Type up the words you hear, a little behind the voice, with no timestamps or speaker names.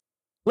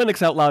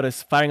Linux Out Loud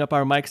is firing up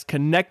our mics,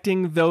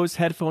 connecting those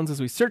headphones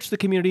as we search the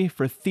community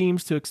for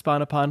themes to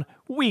expound upon.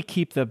 We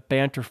keep the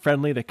banter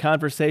friendly, the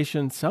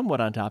conversation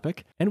somewhat on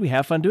topic, and we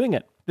have fun doing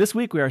it. This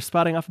week, we are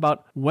spotting off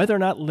about whether or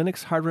not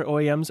Linux hardware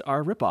OEMs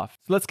are ripoff.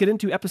 So let's get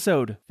into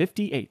episode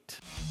 58.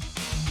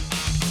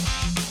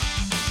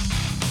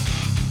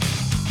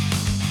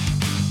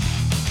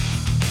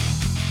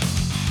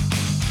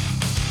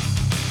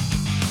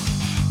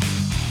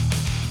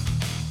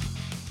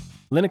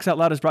 Linux Out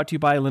Loud is brought to you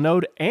by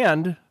Linode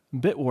and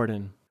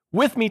Bitwarden.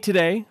 With me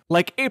today,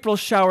 like April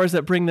showers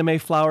that bring the May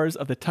flowers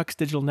of the Tux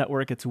Digital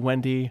Network, it's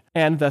Wendy.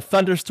 And the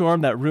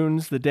thunderstorm that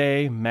ruins the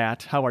day,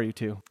 Matt. How are you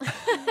two?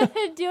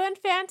 Doing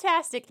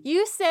fantastic.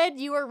 You said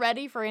you were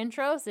ready for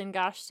intros, and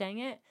gosh dang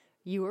it,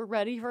 you were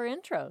ready for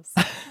intros.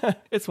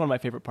 It's one of my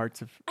favorite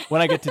parts of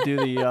when I get to do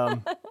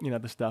the,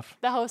 the stuff.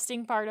 The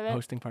hosting part of it.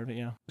 Hosting part of it,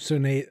 yeah. So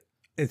Nate,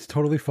 it's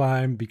totally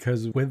fine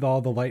because with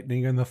all the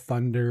lightning and the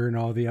thunder and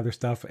all the other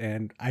stuff,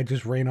 and I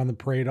just rain on the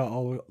parade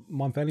all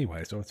month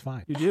anyway, so it's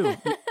fine. You do.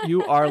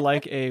 You are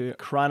like a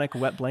chronic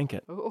wet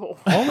blanket. Ooh.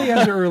 Only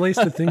as it relates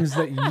to things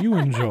that you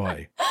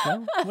enjoy.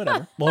 Well,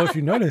 whatever. Well, if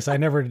you notice, I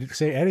never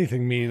say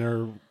anything mean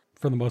or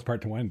for the most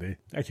part to Wendy.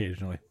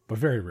 Occasionally, but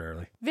very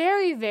rarely.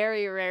 Very,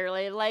 very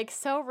rarely. Like,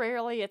 so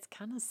rarely, it's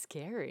kind of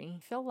scary.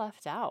 I feel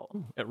left out.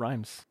 Ooh, it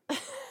rhymes.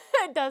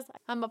 It does.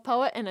 I'm a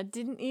poet, and I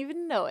didn't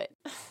even know it.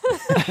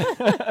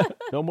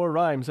 No more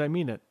rhymes. I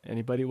mean it.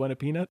 Anybody want a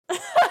peanut?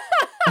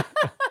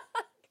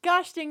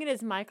 Gosh dang it,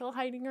 is Michael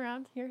hiding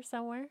around here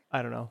somewhere?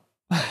 I don't know.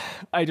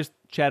 I just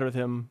chatted with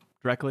him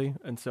directly,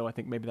 and so I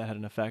think maybe that had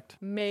an effect.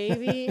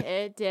 Maybe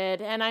it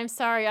did. And I'm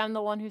sorry, I'm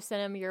the one who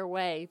sent him your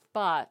way,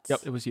 but... Yep,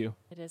 it was you.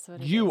 It is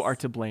what it is. You are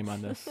to blame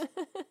on this.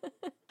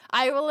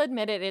 I will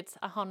admit it, it's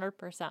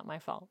 100% my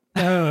fault.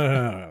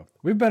 No.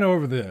 We've been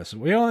over this.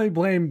 We only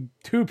blame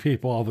two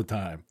people all the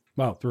time.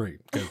 Well, three,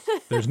 because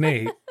there's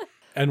Nate.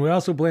 And we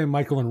also blame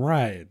Michael and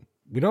Ryan.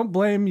 We don't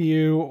blame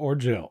you or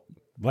Jill.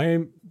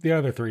 Blame the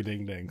other three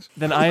ding-dings.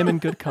 Then I am in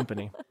good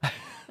company.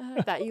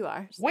 That you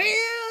are.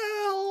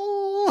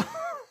 Well...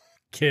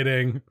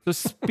 Kidding. So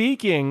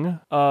speaking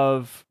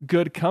of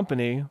good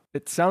company,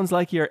 it sounds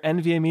like your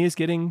NVMe is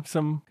getting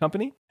some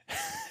company?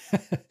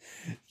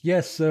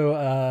 Yes, so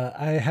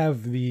I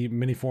have the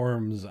mini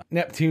forums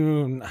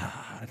Neptune,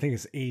 I think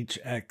it's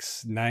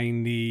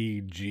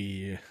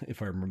HX90G,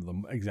 if I remember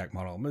the exact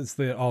model. It's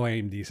the all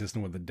AMD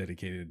system with a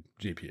dedicated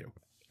GPU.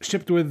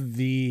 Shipped with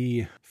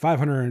the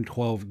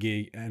 512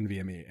 gig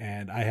NVMe,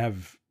 and I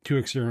have two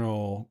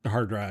external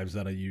hard drives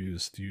that I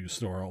use to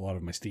store a lot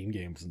of my Steam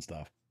games and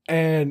stuff.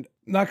 And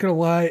not gonna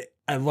lie,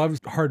 I love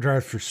hard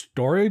drives for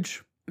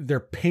storage. They're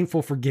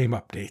painful for game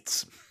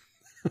updates.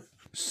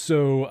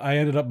 So I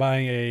ended up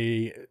buying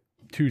a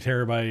 2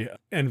 terabyte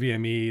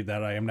NVMe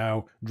that I am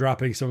now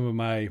dropping some of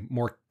my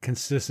more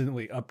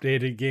consistently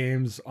updated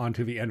games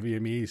onto the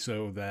NVMe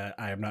so that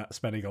I am not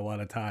spending a lot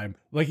of time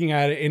looking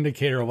at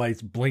indicator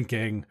lights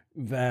blinking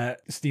that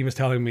Steam is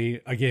telling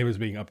me a game is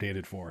being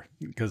updated for,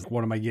 because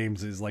one of my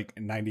games is like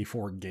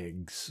 94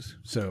 gigs.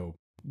 So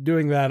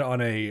doing that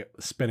on a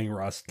spinning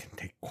Rust can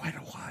take quite a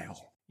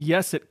while.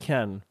 Yes, it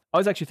can. I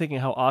was actually thinking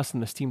how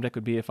awesome the Steam Deck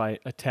would be if I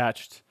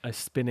attached a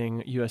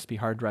spinning USB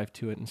hard drive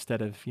to it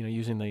instead of,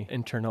 using the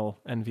internal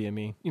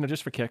NVMe,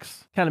 just for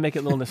kicks. Kind of make it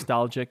a little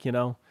nostalgic,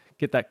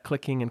 get that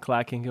clicking and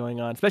clacking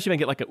going on. Especially if I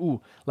get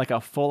like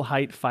a full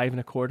height 5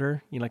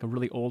 1/4, like a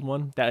really old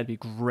one. That'd be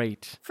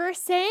great. For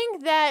saying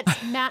that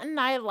Matt and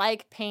I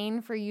like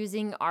Pain for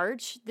using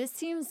Arch, this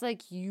seems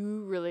like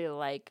you really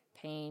like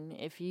Pain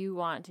if you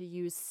want to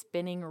use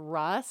spinning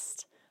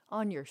Rust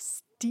on your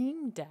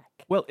Steam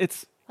Deck. Well,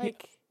 it's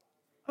like...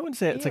 I wouldn't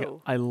say it's like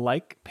I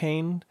like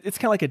pain. It's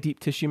kind of like a deep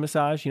tissue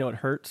massage. It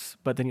hurts,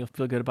 but then you'll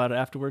feel good about it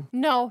afterward.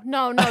 No.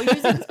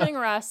 Using spinning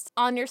Rust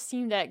on your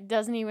Steam Deck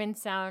doesn't even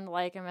sound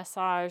like a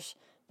massage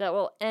that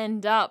will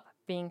end up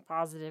being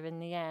positive in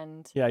the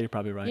end. Yeah, you're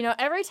probably right.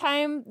 Every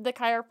time the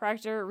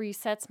chiropractor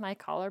resets my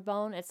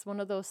collarbone, it's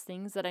one of those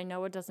things that I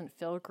know it doesn't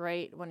feel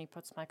great when he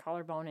puts my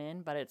collarbone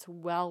in, but it's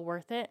well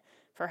worth it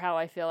for how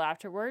I feel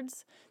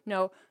afterwards.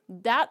 No,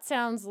 that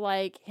sounds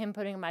like him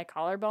putting my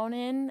collarbone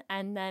in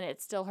and then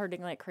it's still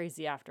hurting like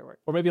crazy afterward.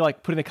 Or maybe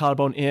like putting the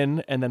collarbone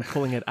in and then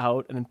pulling it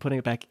out and then putting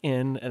it back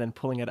in and then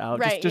pulling it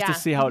out. Right, just to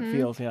see how it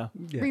feels, yeah.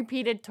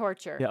 Repeated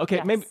torture. Yeah, okay,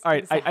 yes, maybe, all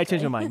right, exactly. I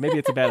changed my mind. Maybe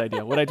it's a bad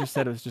idea. What I just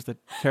said was just a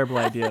terrible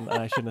idea and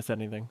I shouldn't have said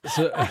anything.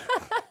 So,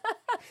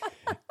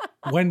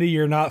 Wendy,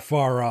 you're not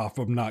far off.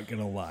 I'm not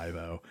going to lie,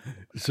 though.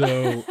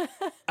 So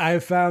I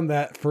found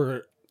that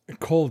for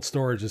cold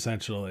storage,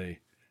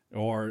 essentially,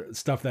 or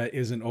stuff that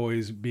isn't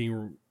always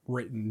being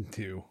written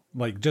to,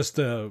 like just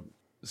to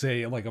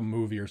say like a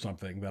movie or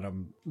something that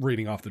I'm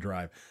reading off the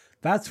drive,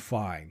 that's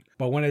fine.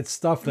 But when it's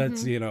stuff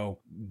that's,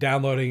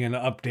 downloading and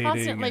updating.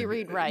 Constantly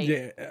read-write.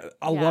 Yeah,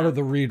 a lot of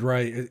the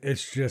read-write,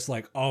 it's just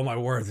like, oh my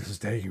word, this is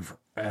taking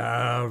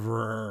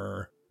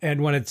forever.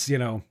 And when it's,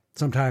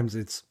 sometimes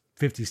it's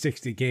 50,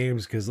 60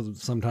 games because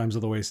sometimes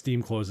of the way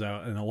Steam closed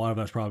out. And a lot of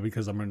that's probably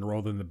because I'm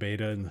enrolled in the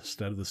beta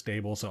instead of the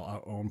stable. So I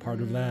own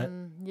part of that.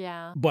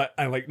 Yeah. But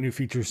I like new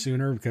features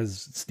sooner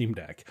because Steam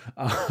Deck.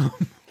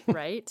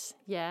 Right.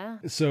 Yeah.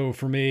 So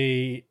for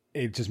me,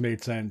 it just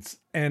made sense.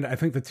 And I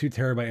think the 2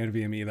 terabyte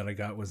NVMe that I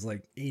got was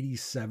like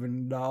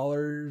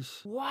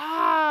 $87.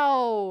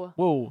 Wow.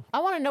 Whoa. I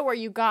want to know where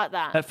you got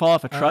that. That fall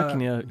off a truck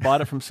and you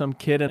bought it from some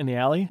kid in the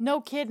alley?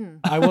 No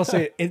kidding. I will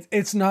say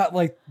it's not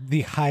like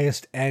the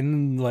highest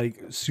end, like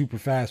super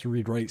fast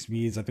read write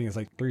speeds. I think it's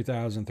like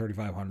 3,000,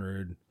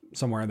 3,500,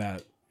 somewhere in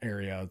that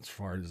area as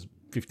far as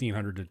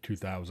 1,500 to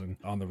 2,000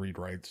 on the read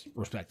writes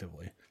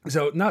respectively.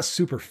 So not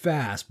super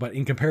fast, but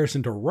in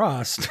comparison to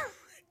Rust,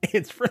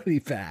 it's pretty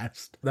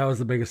fast. That was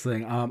the biggest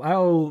thing.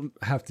 I'll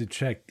have to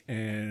check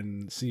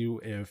and see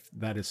if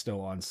that is still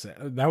on sale.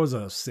 That was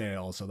a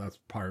sale, so that's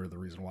part of the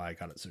reason why I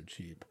got it so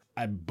cheap.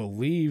 I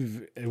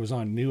believe it was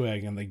on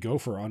Newegg, and they go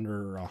for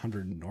under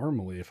 100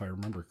 normally, if I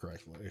remember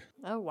correctly.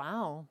 Oh,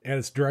 wow. And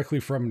it's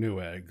directly from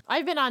Newegg.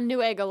 I've been on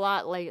Newegg a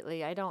lot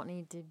lately. I don't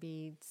need to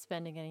be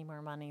spending any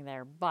more money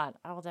there, but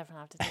I will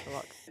definitely have to take a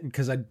look.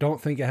 Because I don't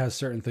think it has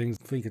certain things.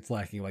 I think it's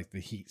lacking like the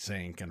heat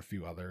sink and a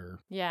few other.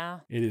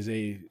 Yeah. It is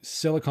a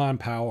silicon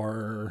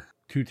power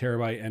 2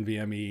 terabyte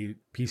NVMe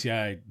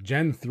PCI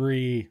Gen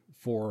 3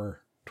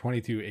 for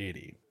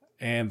 $2280.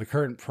 And the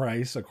current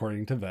price,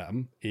 according to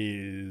them,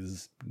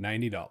 is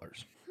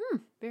 $90.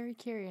 Very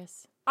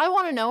curious. I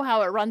want to know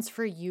how it runs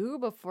for you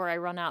before I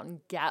run out and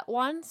get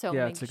one. So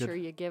Yeah, make sure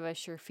you give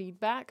us your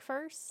feedback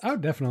first. Oh,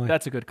 definitely.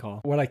 That's a good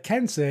call. What I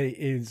can say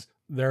is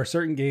there are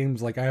certain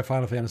games, like I have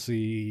Final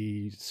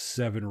Fantasy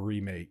VII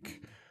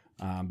Remake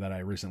that I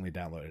recently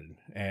downloaded.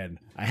 And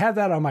I had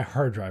that on my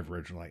hard drive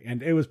originally,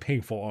 and it was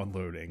painful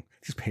unloading.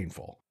 Just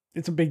painful.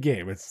 It's a big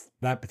game.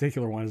 That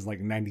particular one is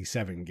like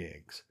 97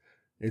 gigs.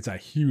 It's a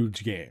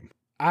huge game.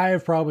 I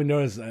have probably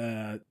noticed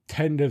a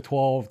 10 to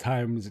 12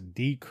 times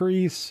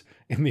decrease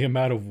in the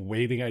amount of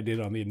waiting I did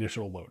on the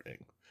initial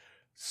loading.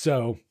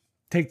 So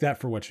take that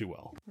for what you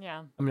will.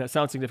 Yeah. I mean, that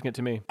sounds significant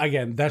to me.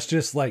 Again, that's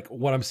just like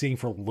what I'm seeing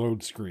for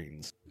load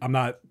screens. I'm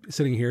not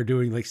sitting here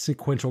doing like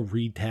sequential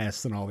read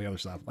tests and all the other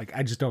stuff. Like,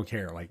 I just don't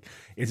care. Like,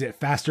 is it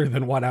faster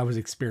than what I was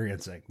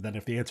experiencing? Then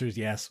if the answer is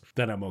yes,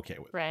 then I'm okay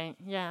with it. Right.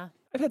 Yeah.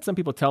 I've had some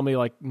people tell me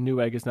like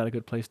Newegg is not a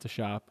good place to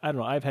shop. I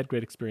don't know. I've had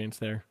great experience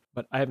there,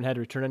 but I haven't had to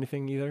return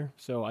anything either.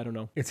 So I don't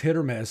know. It's hit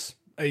or miss.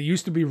 It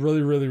used to be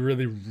really, really,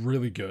 really,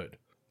 really good.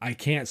 I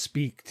can't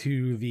speak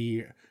to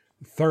the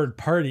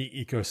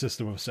third-party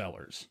ecosystem of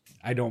sellers.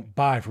 I don't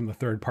buy from the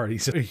third-party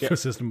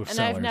ecosystem of And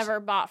sellers. I've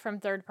never bought from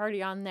third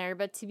party on there.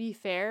 But to be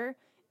fair,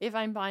 if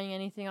I'm buying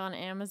anything on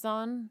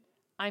Amazon,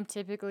 I'm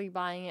typically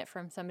buying it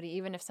from somebody.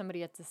 Even if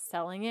somebody else is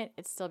selling it,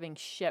 it's still being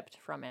shipped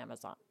from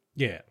Amazon.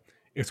 Yeah,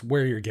 it's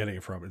where you're getting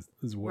it from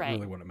is what, Right.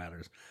 really what it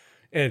matters.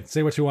 And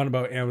say what you want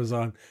about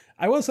Amazon.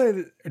 I will say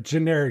that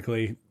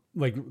generically,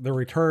 like the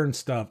return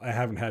stuff, I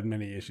haven't had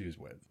many issues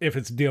with. If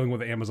it's dealing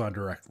with Amazon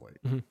directly.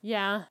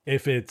 Yeah.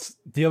 If it's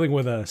dealing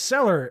with a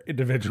seller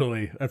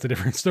individually, that's a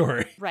different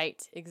story.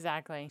 Right.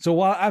 Exactly. So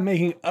while I'm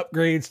making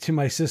upgrades to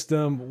my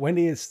system,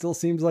 Wendy, it still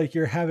seems like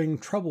you're having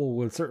trouble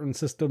with certain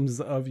systems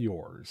of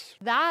yours.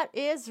 That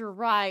is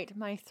right.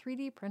 My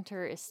 3D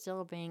printer is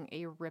still being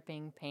a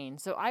ripping pain.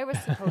 So I was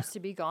supposed to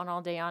be gone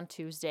all day on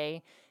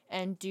Tuesday,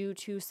 and due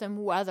to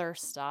some weather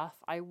stuff,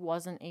 I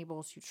wasn't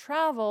able to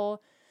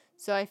travel.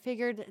 So I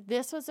figured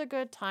this was a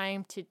good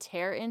time to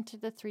tear into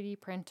the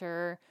 3D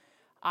printer.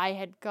 I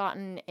had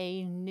gotten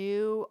a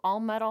new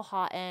all-metal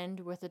hot end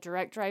with a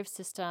direct drive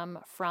system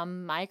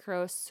from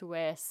Micro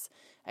Swiss.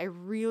 I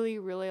really,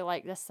 really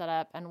like this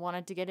setup and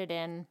wanted to get it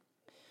in.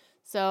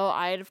 So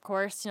I had, of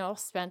course,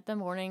 spent the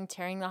morning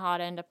tearing the hot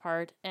end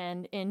apart.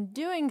 And in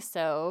doing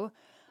so,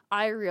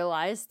 I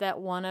realized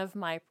that one of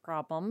my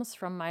problems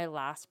from my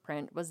last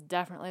print was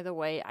definitely the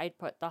way I'd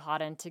put the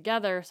hot end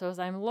together. So as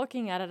I'm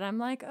looking at it, I'm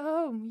like,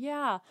 oh,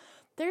 yeah,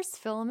 there's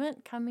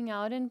filament coming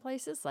out in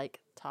places like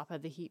top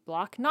of the heat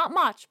block. Not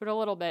much, but a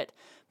little bit.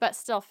 But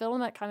still,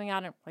 filament coming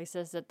out in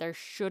places that there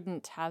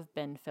shouldn't have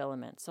been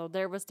filament. So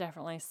there was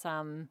definitely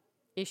some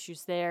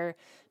issues there.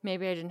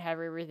 Maybe I didn't have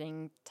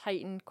everything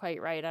tightened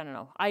quite right. I don't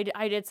know.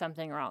 I did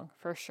something wrong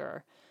for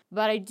sure.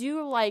 But I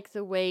do like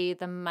the way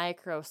the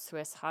Micro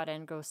Swiss hot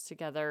end goes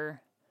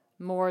together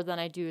more than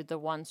I do the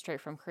one straight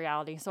from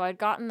Creality. So I'd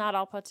gotten that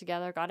all put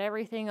together, got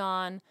everything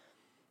on,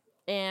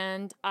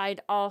 and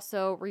I'd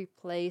also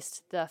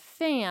replaced the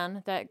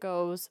fan that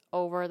goes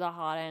over the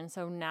hot end.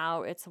 So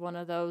now it's one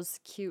of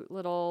those cute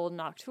little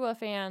Noctua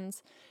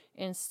fans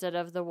instead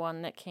of the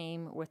one that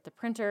came with the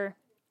printer.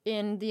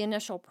 In the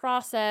initial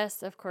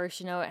process, of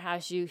course, it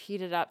has you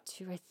heated up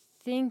to, I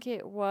think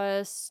it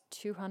was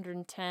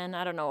 210,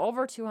 I don't know,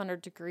 over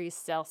 200 degrees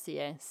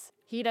Celsius.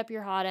 Heat up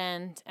your hot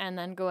end and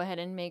then go ahead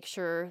and make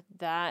sure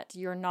that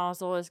your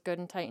nozzle is good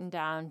and tightened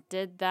down.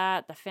 Did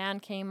that. The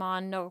fan came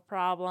on, no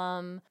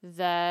problem.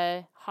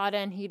 The hot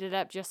end heated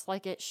up just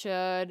like it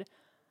should.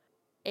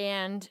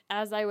 And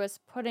as I was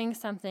putting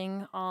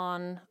something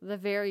on the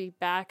very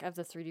back of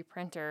the 3D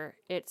printer,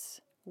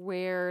 it's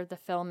where the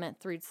filament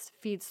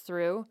feeds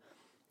through.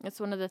 It's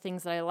one of the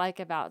things that I like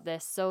about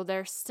this. So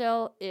there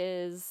still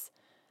is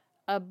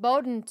a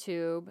Bowden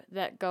tube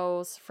that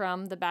goes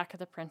from the back of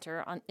the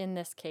printer, in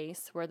this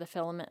case, where the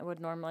filament would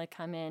normally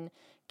come in,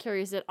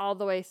 carries it all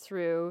the way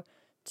through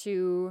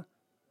to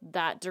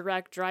that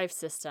direct drive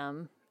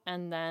system,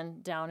 and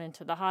then down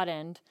into the hot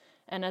end.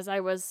 And as I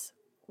was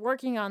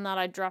working on that,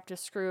 I dropped a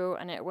screw,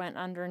 and it went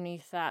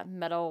underneath that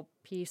metal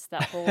piece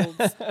that holds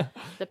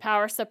the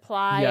power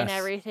supply and Yes.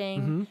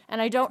 everything.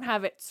 And I don't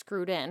have it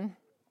screwed in.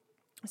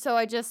 So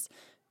I just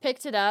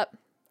picked it up,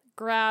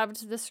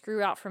 grabbed the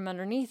screw out from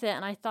underneath it,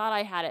 and I thought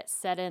I had it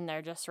set in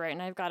there just right.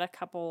 And I've got a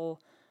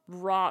couple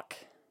rock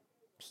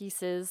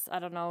pieces. I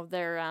don't know.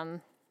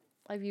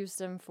 I've used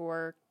them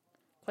for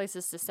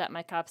places to set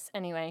my cups.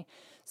 Anyway,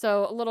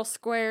 so little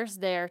squares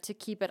there to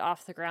keep it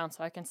off the ground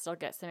so I can still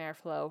get some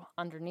airflow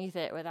underneath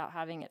it without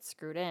having it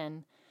screwed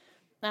in.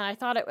 And I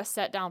thought it was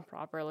set down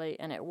properly,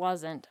 and it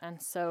wasn't.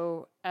 And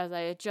so as I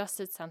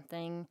adjusted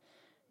something,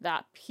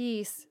 that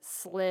piece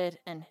slid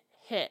and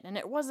hit. And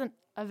it wasn't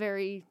a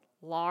very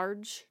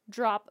large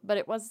drop, but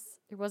it was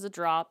a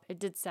drop. It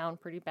did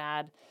sound pretty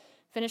bad.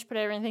 Finished, put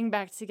everything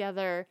back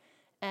together,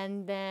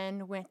 and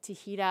then went to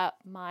heat up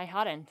my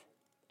hot end.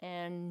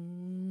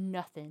 And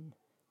nothing.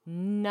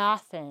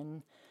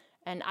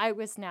 And I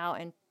was now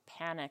in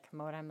panic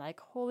mode. I'm like,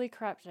 holy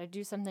crap, did I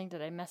do something?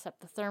 Did I mess up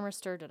the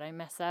thermistor? Did I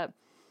mess up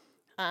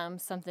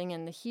something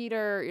in the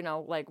heater?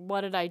 Like,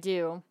 what did I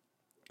do?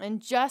 And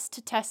just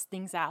to test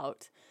things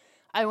out,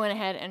 I went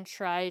ahead and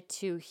tried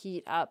to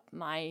heat up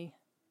my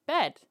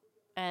bed,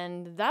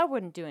 and that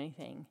wouldn't do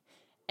anything.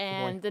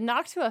 And the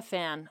Noctua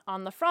fan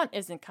on the front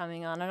isn't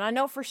coming on, and I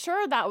know for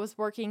sure that was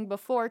working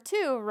before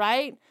too,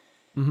 right?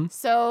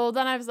 So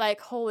then I was like,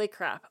 holy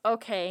crap.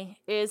 Okay,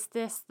 is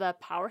this the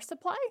power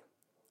supply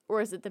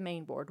or is it the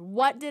main board?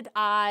 What did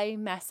I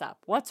mess up?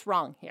 What's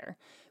wrong here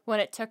when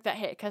it took that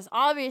hit? Because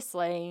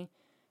obviously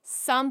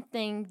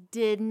something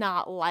did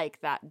not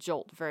like that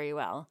jolt very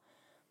well.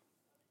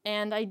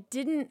 And I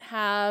didn't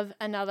have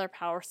another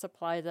power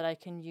supply that I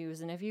can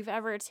use. And if you've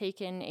ever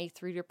taken a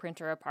 3D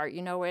printer apart,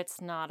 you know it's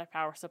not a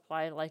power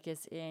supply like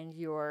is in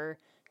your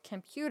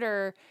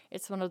computer.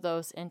 It's one of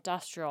those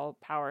industrial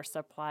power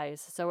supplies.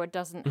 So it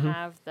doesn't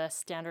have the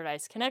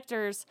standardized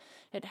connectors.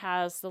 It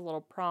has the little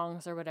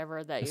prongs or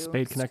whatever that you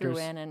spade screw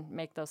connectors. in and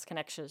make those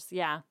connections.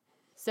 Yeah.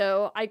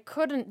 So I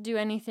couldn't do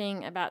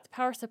anything about the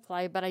power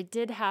supply, but I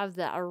did have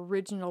the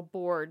original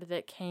board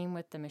that came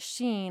with the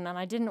machine, and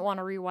I didn't want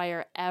to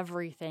rewire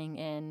everything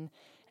in.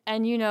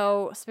 And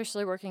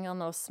especially working on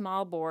those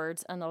small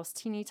boards and those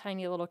teeny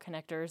tiny little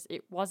connectors,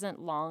 it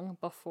wasn't long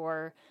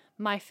before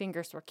my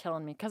fingers were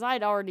killing me because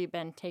I'd already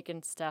been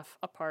taking stuff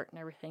apart and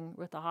everything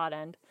with the hot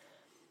end.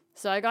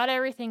 So I got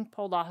everything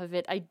pulled off of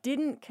it. I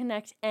didn't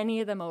connect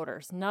any of the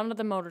motors. None of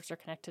the motors are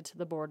connected to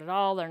the board at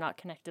all. They're not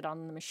connected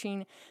on the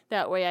machine.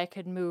 That way I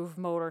could move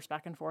motors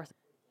back and forth.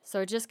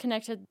 So I just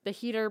connected the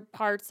heater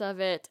parts of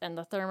it and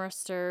the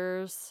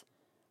thermistors,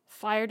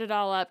 fired it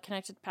all up,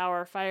 connected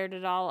power, fired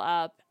it all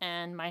up,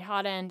 and my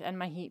hot end and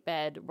my heat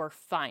bed were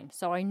fine.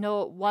 So I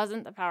know it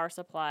wasn't the power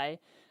supply.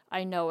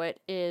 I know it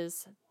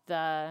is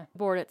the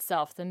board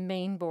itself, the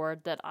main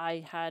board that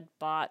I had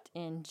bought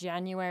in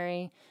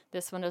January.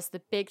 This one is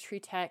the Big Tree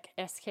Tech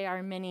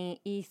SKR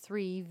Mini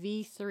E3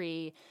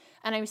 V3.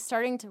 And I was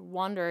starting to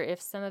wonder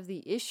if some of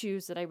the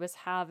issues that I was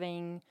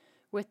having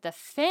with the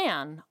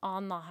fan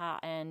on the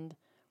hot end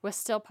was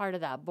still part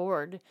of that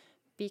board,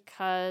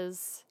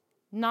 because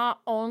not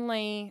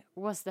only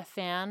was the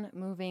fan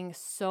moving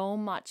so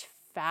much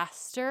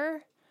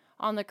faster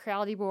on the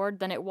Creality board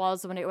than it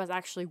was when it was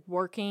actually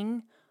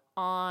working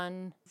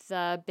on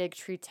the Big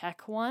Tree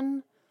Tech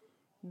one,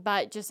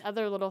 but just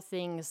other little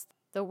things,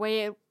 the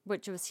way at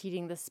which it was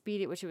heating, the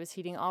speed at which it was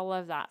heating, all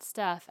of that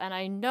stuff. And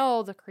I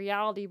know the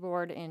Creality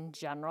board in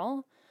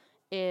general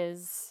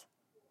is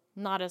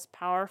not as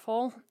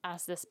powerful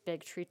as this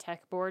Big Tree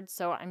Tech board,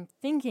 so I'm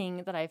thinking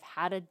that I've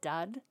had a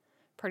dud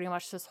pretty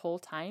much this whole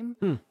time,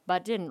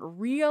 but didn't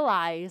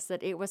realize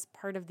that it was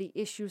part of the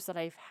issues that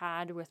I've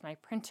had with my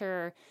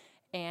printer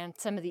and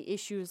some of the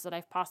issues that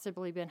I've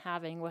possibly been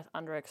having with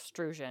under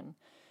extrusion.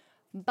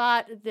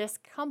 But this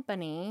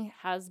company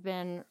has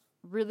been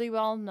really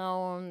well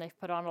known. They've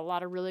put on a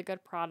lot of really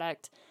good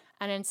product.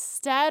 And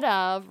instead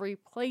of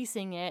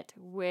replacing it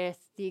with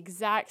the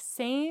exact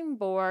same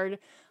board,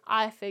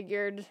 I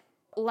figured,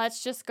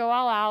 let's just go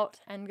all out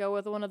and go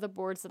with one of the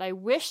boards that I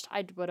wished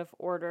I would have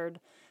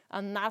ordered.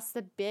 And that's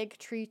the Big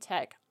Tree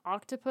Tech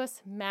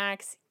Octopus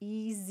Max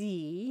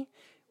EZ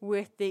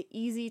with the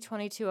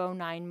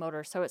EZ2209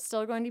 motor. So it's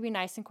still going to be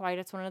nice and quiet.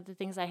 It's one of the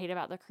things I hate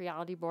about the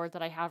Creality board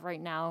that I have right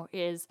now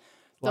is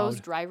those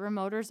driver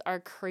motors are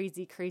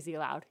crazy, crazy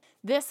loud.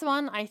 This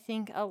one, I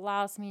think,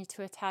 allows me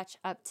to attach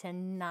up to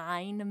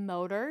 9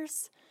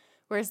 motors,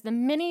 whereas the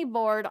mini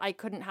board, I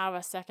couldn't have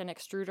a second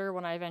extruder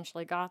when I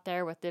eventually got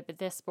there. With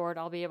this board,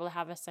 I'll be able to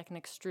have a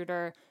second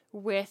extruder.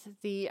 With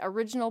the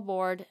original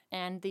board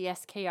and the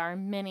SKR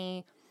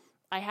Mini,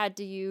 I had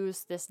to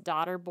use this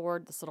daughter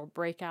board, this little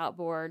breakout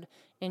board,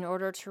 in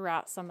order to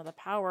route some of the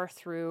power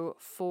through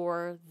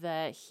for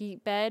the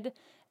heat bed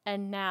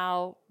And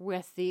now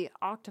with the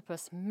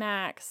Octopus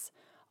Max,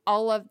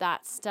 all of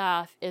that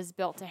stuff is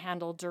built to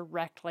handle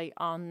directly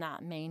on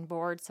that main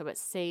board. So it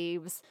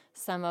saves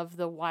some of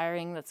the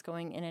wiring that's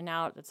going in and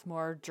out. That's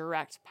more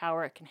direct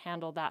power. It can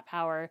handle that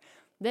power.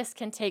 This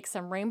can take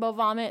some Rainbow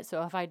Vomit.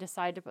 So if I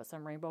decide to put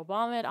some Rainbow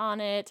Vomit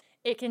on it,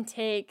 it can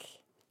take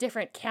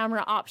different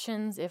camera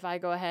options if I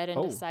go ahead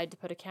and decide to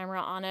put a camera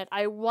on it.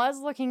 I was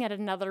looking at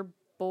another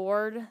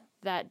board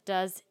that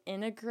does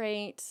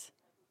integrate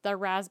the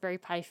Raspberry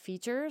Pi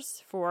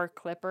features for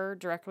Clipper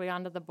directly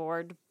onto the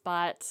board,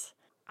 but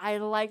I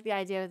like the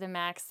idea of the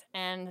Max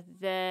and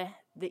the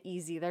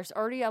Easy. There's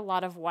already a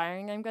lot of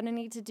wiring I'm going to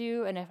need to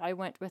do, and if I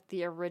went with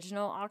the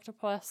original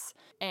Octopus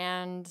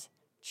and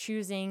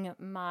choosing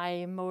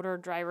my motor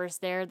drivers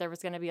there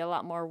was going to be a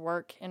lot more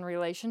work in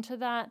relation to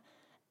that,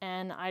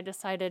 and I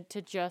decided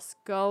to just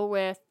go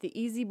with the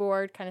Easy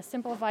board, kind of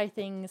simplify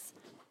things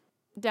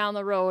down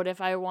the road if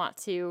I want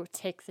to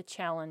take the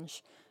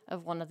challenge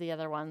of one of the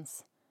other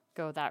ones,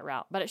 go that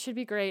route. But it should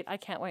be great. I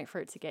can't wait for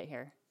it to get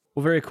here.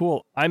 Well, very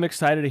cool. I'm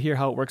excited to hear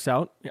how it works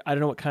out. I don't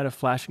know what kind of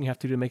flashing you have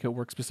to do to make it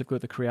work specifically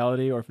with the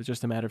Creality, or if it's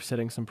just a matter of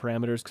setting some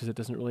parameters, because it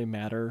doesn't really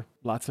matter.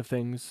 Lots of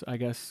things, I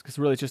guess, because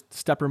really it's just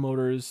stepper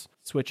motors,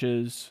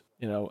 switches,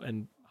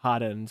 and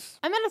hot ends.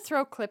 I'm going to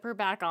throw Clipper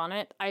back on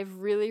it. I've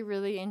really,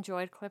 really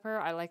enjoyed Clipper.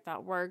 I like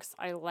that works.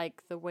 I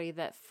like the way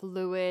that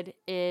Fluid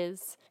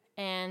is,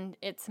 and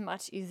it's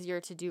much easier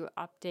to do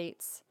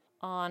updates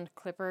on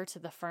Clipper to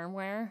the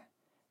firmware,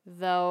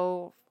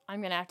 though I'm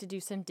going to have to do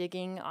some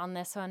digging on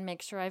this one,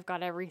 make sure I've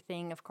got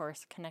everything, of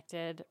course,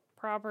 connected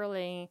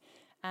properly,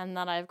 and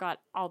that I've got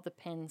all the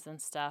pins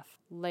and stuff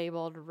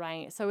labeled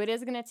right. So it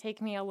is going to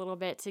take me a little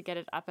bit to get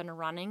it up and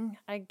running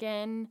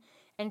again,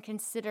 and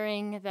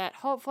considering that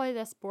hopefully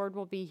this board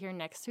will be here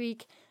next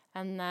week,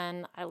 and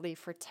then I leave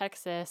for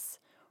Texas,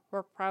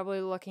 we're probably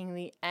looking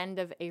the end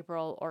of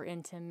April or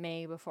into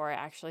May before I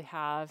actually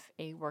have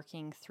a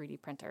working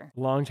 3D printer.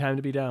 Long time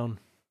to be down.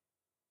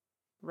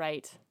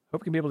 Right.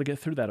 Hope we can be able to get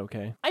through that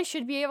okay. I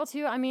should be able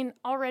to. I mean,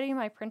 already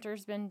my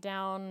printer's been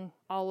down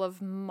all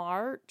of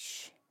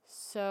March.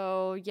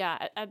 So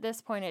yeah, at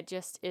this point it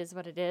just is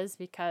what it is,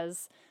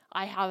 because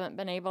I haven't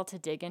been able to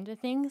dig into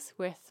things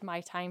with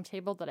my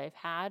timetable that I've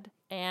had.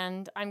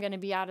 And I'm going to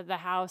be out of the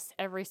house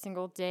every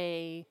single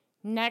day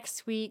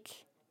next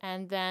week.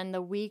 And then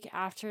the week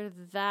after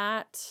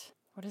that,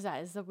 what is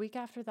that? Is the week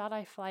after that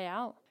I fly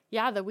out?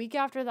 Yeah, the week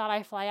after that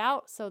I fly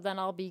out. So then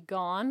I'll be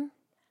gone.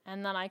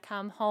 And then I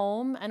come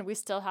home and we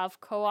still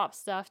have co-op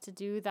stuff to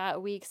do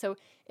that week. So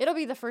it'll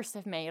be the 1st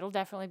of May. It'll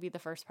definitely be the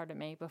first part of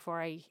May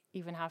before I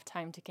even have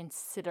time to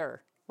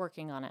consider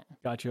working on it.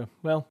 Gotcha.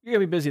 Well, you're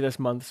going to be busy this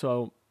month,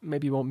 so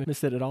maybe you won't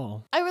miss it at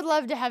all. I would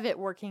love to have it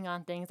working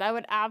on things. I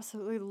would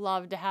absolutely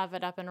love to have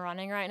it up and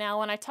running right now.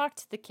 When I talked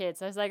to the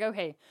kids, I was like,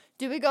 okay,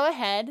 do we go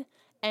ahead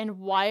and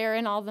wire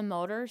in all the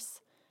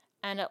motors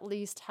and at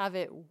least have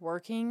it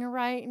working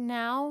right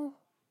now?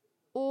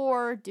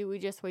 Or do we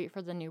just wait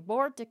for the new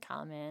board to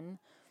come in?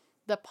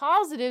 The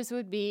positives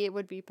would be it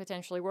would be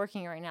potentially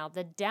working right now.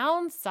 The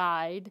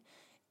downside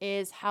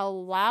is how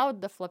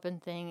loud the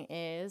flippin' thing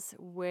is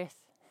with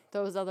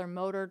those other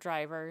motor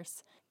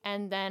drivers,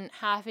 and then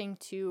having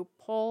to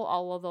pull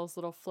all of those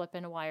little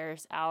flippin'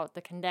 wires out,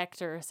 the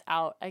connectors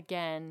out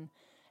again,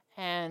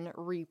 and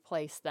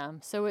replace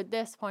them. So at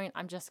this point,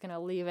 I'm just going to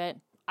leave it.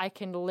 I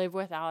can live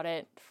without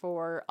it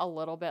for a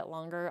little bit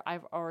longer.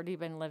 I've already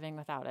been living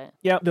without it.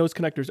 Yeah, those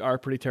connectors are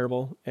pretty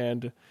terrible,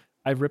 and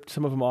I've ripped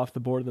some of them off the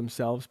board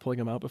themselves, pulling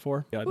them out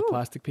before. Yeah, the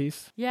plastic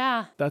piece.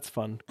 Yeah. That's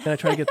fun. And I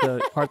try to get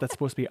the part that's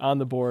supposed to be on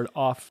the board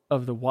off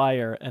of the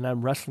wire, and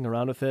I'm wrestling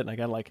around with it, and I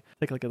got to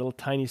take a little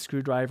tiny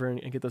screwdriver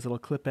and get those little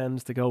clip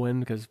ends to go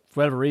in, because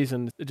for whatever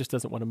reason, it just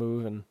doesn't want to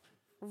move, and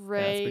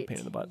right. Yeah, it's a big pain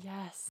in the butt.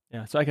 Yes.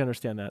 Yeah, so I can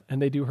understand that.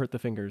 And they do hurt the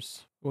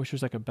fingers. I wish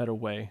there's a better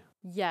way.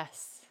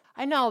 Yes.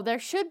 I know, there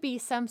should be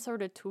some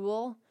sort of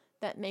tool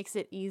that makes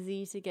it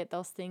easy to get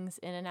those things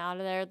in and out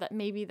of there. That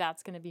maybe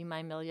that's going to be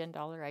my $1 million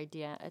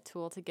idea, a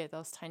tool to get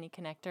those tiny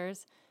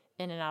connectors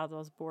in and out of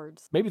those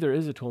boards. Maybe there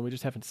is a tool and we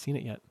just haven't seen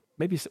it yet.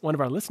 Maybe one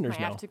of our listeners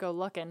I know. have to go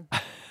looking.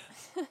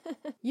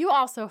 You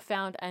also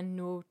found a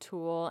new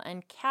tool,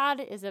 and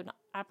CAD is an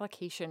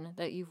application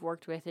that you've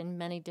worked with in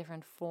many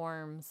different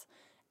forms.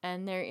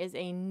 And there is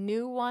a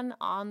new one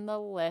on the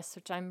list,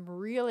 which I'm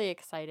really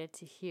excited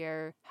to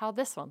hear how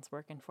this one's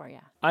working for you.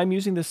 I'm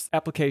using this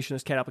application,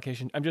 this CAD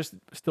application. I'm just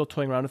still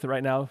toying around with it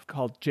right now,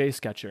 called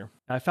JSketcher.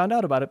 I found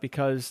out about it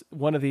because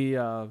one of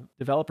the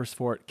developers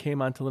for it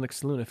came onto Linux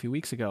Saloon a few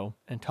weeks ago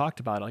and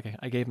talked about it.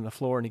 I gave him the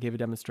floor and he gave a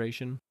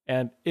demonstration.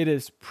 And it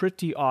is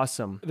pretty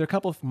awesome. There are a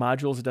couple of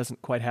modules it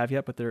doesn't quite have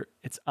yet, but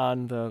it's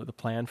on the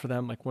plan for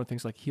them. Like one of the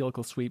things like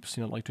helical sweeps,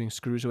 like doing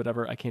screws or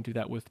whatever. I can't do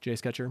that with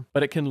JSketcher.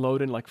 But it can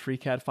load in like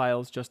FreeCAD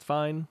files just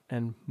fine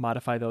and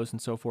modify those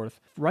and so forth.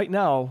 Right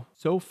now,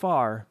 so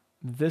far,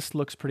 this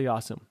looks pretty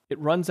awesome. It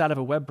runs out of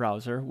a web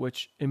browser,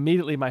 which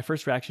immediately my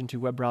first reaction to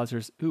web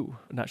browsers, I'm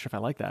not sure if I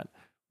like that.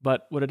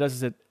 But what it does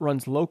is it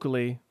runs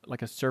locally,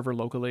 like a server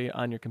locally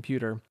on your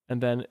computer,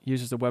 and then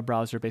uses a web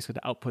browser basically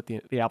to output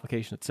the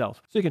application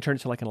itself. So you can turn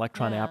it to like an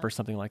Electron app or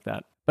something like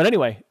that. But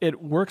anyway,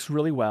 it works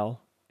really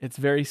well. It's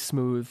very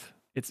smooth.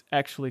 It's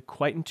actually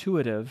quite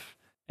intuitive.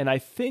 And I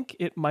think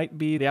it might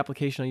be the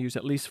application I use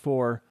at least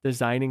for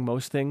designing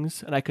most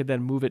things. And I could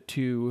then move it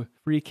to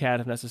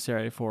FreeCAD if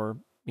necessary for,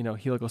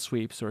 helical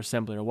sweeps or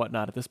assembly or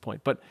whatnot at this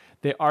point. But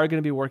they are going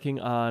to be working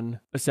on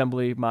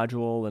assembly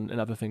module and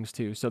other things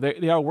too. So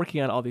they are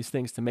working on all these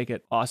things to make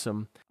it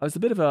awesome. I was a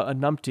bit of a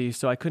numpty,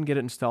 so I couldn't get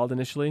it installed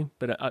initially,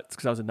 but it's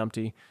because I was a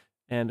numpty.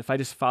 And if I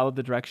just followed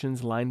the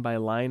directions line by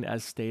line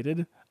as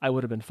stated, I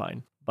would have been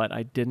fine. But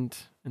I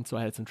didn't, and so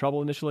I had some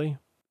trouble initially.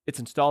 It's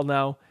installed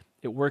now.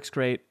 It works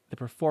great. The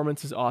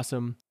performance is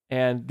awesome.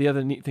 And the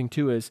other neat thing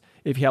too is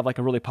if you have like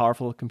a really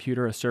powerful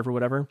computer, a server,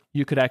 whatever,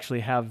 you could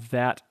actually have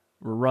that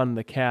run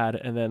the CAD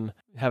and then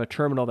have a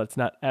terminal that's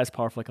not as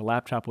powerful, like a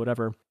laptop,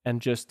 whatever,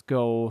 and just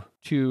go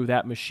to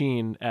that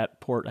machine at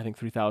port, I think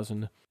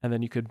 3000, and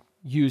then you could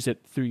use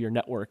it through your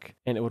network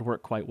and it would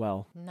work quite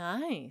well.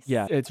 Nice.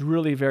 Yeah, it's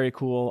really very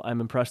cool.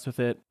 I'm impressed with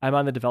it. I'm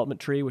on the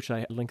development tree, which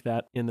I link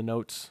that in the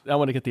notes. I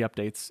want to get the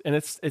updates, and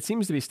it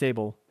seems to be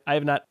stable. I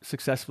have not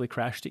successfully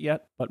crashed it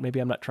yet, but maybe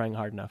I'm not trying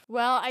hard enough.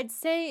 Well, I'd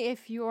say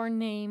if your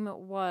name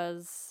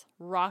was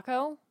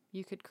Rocco,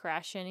 you could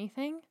crash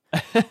anything.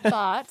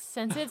 But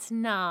since it's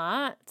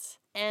not,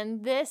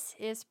 and this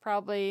is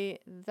probably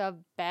the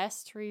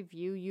best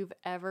review you've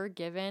ever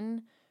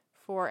given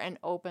for an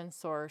open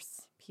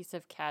source piece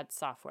of CAD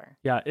software.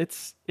 Yeah,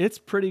 it's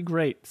pretty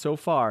great so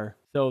far.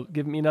 So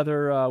give me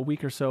another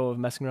week or so of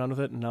messing around with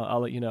it, and I'll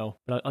let you know.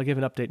 But I'll give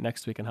an update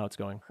next week on how it's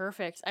going.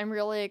 Perfect. I'm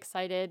really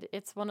excited.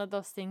 It's one of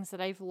those things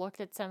that I've looked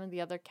at some of the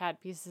other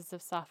CAD pieces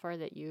of software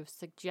that you've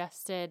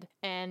suggested,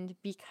 and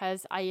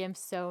because I am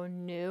so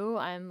new,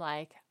 I'm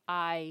like,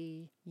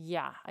 I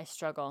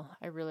struggle.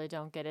 I really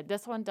don't get it.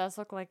 This one does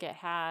look like it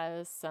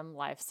has some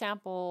live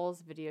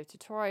samples, video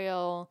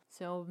tutorial,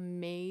 so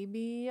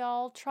maybe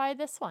I'll try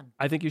this one.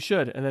 I think you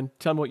should, and then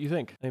tell me what you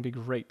think. That'd be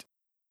great.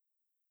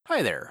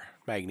 Hi there,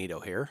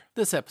 Magneto here.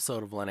 This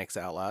episode of Linux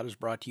Out Loud is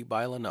brought to you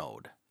by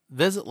Linode.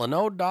 Visit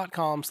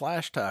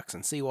linode.com/tux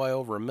and see why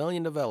over 1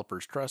 million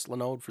developers trust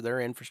Linode for their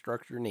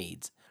infrastructure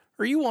needs.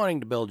 Are you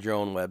wanting to build your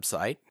own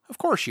website? Of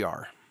course you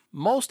are.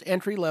 Most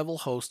entry-level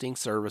hosting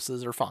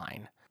services are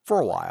fine for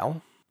a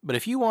while, but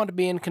if you want to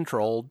be in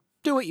control,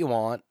 do what you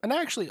want, and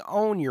actually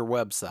own your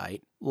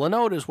website,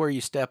 Linode is where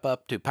you step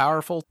up to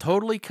powerful,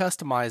 totally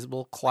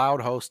customizable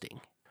cloud hosting.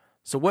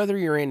 So whether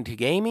you're into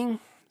gaming,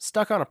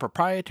 stuck on a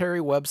proprietary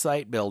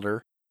website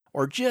builder,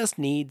 or just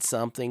need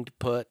something to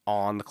put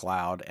on the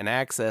cloud and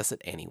access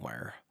it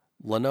anywhere,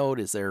 Linode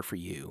is there for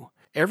you.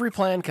 Every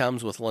plan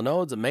comes with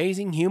Linode's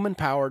amazing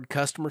human-powered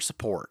customer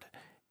support.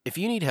 If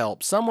you need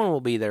help, someone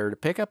will be there to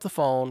pick up the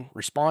phone,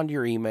 respond to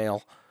your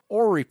email,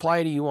 or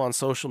reply to you on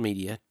social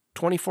media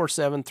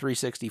 24/7,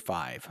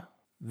 365.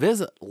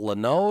 Visit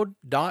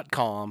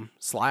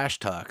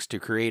linode.com/tux to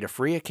create a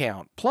free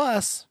account.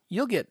 Plus,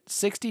 you'll get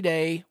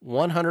 60-day,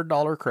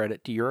 $100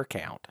 credit to your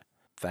account.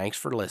 Thanks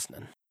for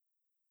listening.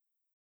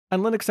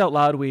 On Linux Out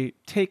Loud, we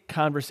take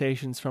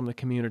conversations from the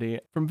community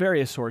from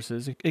various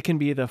sources. It can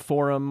be the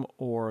forum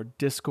or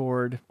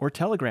Discord or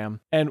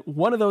Telegram. And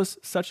one of those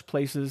such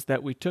places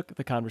that we took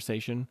the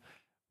conversation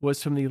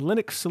was from the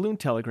Linux Saloon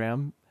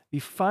Telegram. The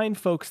fine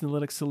folks in the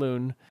Linux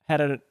Saloon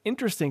had an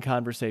interesting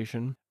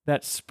conversation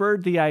that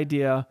spurred the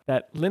idea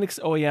that Linux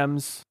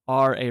OEMs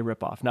are a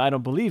ripoff. Now, I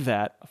don't believe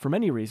that for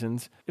many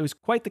reasons. It was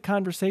quite the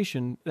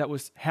conversation that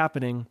was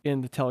happening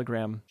in the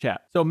Telegram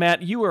chat. So,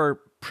 Matt, you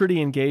were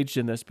pretty engaged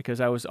in this because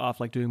I was off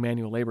like doing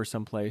manual labor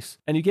someplace.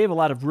 And you gave a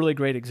lot of really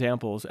great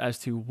examples as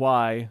to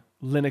why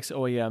Linux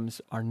OEMs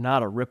are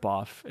not a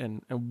ripoff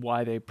and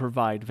why they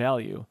provide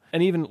value.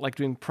 And even like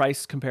doing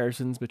price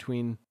comparisons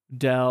between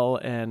Dell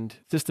and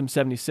System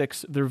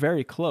 76, they're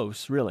very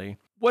close, really.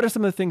 What are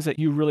some of the things that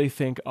you really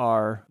think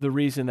are the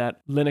reason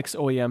that Linux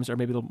OEMs are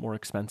maybe a little more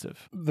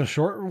expensive? The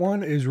short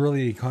one is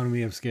really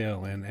economy of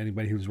scale, and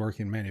anybody who's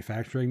working in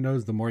manufacturing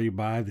knows the more you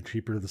buy, the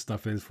cheaper the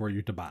stuff is for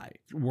you to buy.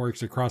 It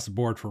works across the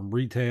board from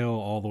retail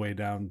all the way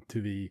down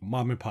to the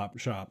mom and pop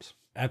shops.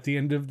 At the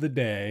end of the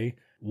day,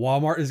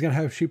 Walmart is going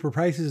to have cheaper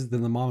prices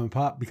than the mom and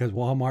pop because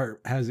Walmart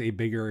has a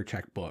bigger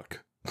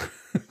checkbook.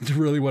 It's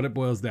really what it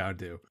boils down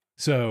to.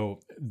 So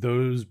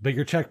those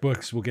bigger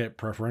checkbooks will get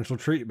preferential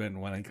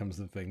treatment when it comes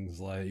to things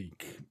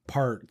like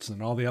parts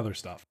and all the other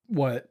stuff.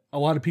 What a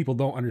lot of people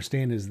don't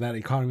understand is that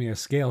economy of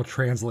scale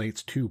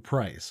translates to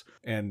price.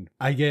 And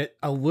I get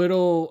a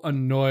little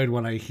annoyed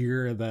when I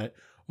hear that,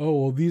 oh,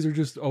 well, these are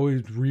just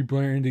always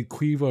rebranded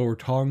Clevo or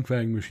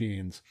Tongfang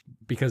machines,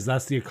 because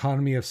that's the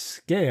economy of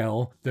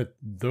scale that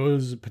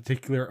those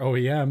particular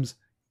OEMs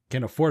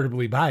can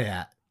affordably buy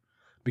at,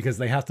 because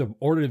they have to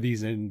order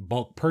these in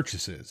bulk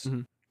purchases.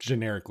 Mm-hmm.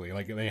 Generically,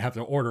 like they have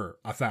to order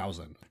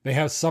 1,000. They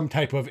have some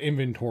type of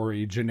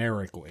inventory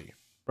generically,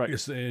 right,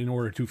 just in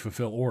order to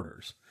fulfill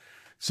orders.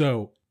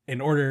 So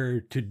in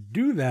order to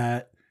do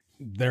that,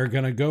 they're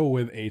going to go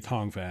with a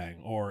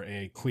Tongfang or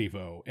a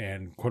Clevo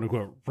and quote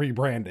unquote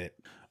rebrand it.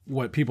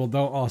 What people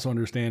don't also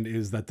understand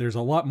is that there's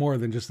a lot more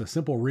than just a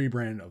simple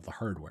rebrand of the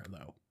hardware,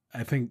 though.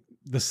 I think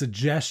the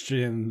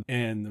suggestion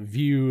and the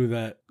view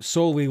that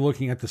solely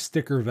looking at the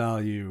sticker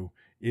value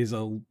is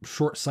a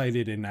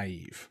short-sighted and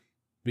naive,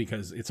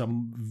 because it's a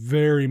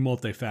very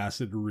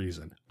multifaceted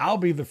reason. I'll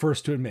be the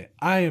first to admit,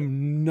 I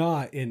am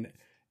not in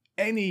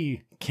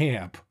any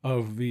camp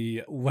of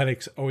the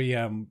Linux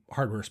OEM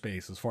hardware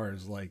space as far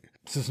as like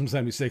System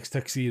 76,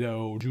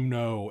 Tuxedo,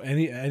 Juno,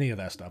 any of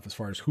that stuff, as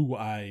far as who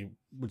I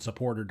would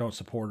support or don't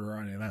support or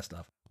any of that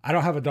stuff. I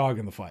don't have a dog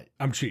in the fight.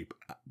 I'm cheap.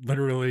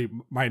 Literally,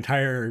 my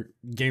entire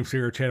Game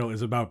Sphere channel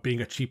is about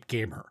being a cheap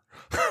gamer.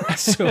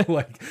 So,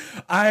 like,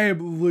 I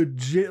am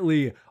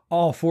legitly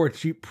all for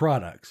cheap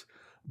products.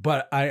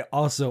 But I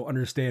also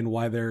understand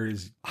why there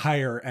is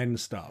higher end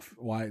stuff,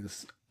 why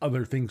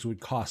other things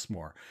would cost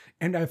more.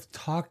 And I've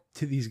talked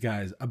to these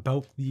guys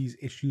about these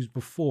issues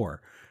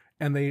before,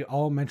 and they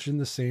all mention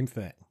the same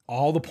thing.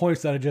 All the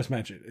points that I just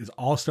mentioned is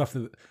all stuff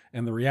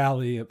and the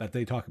reality that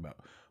they talk about.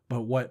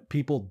 But what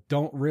people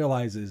don't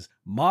realize is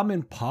mom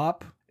and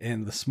pop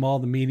and the small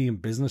to medium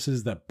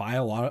businesses that buy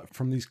a lot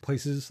from these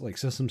places like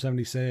System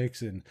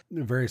 76 and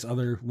various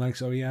other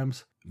Linux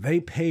OEMs, they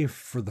pay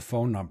for the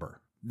phone number.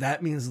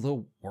 That means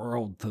the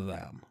world to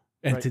them.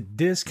 And Right. to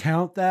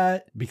discount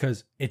that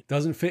because it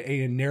doesn't fit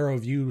a narrow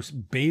view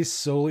based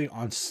solely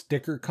on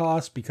sticker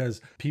costs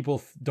because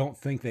people don't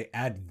think they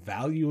add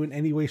value in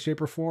any way,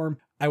 shape, or form,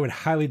 I would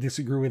highly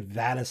disagree with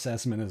that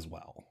assessment as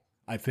well.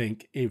 I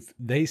think if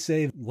they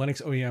say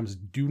Linux OEMs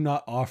do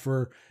not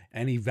offer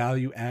any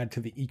value add to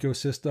the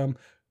ecosystem,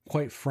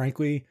 quite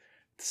frankly,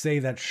 say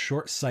that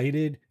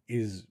short-sighted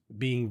is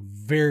being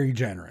very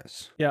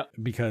generous. Yeah.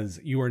 Because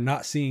you are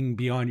not seeing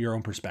beyond your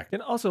own perspective.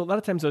 And also, a lot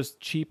of times those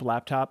cheap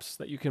laptops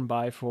that you can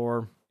buy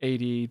for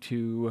 $80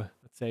 to,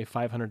 let's say,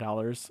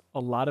 $500, a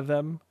lot of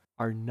them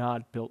are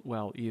not built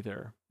well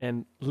either.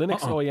 And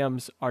Linux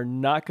OEMs are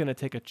not going to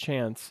take a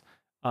chance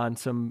on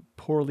some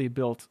poorly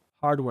built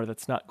hardware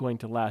that's not going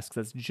to last,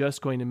 because that's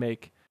just going to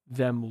make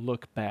them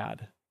look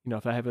bad. You know,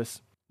 if I have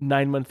this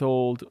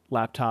 9-month-old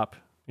laptop,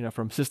 you know,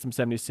 from System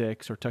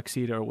 76 or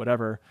Tuxedo or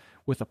whatever,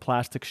 with a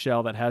plastic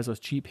shell that has those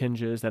cheap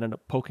hinges that end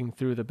up poking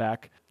through the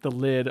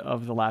lid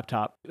of the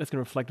laptop, that's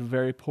going to reflect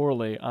very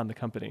poorly on the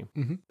company.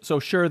 Mm-hmm. So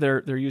sure,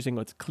 they're using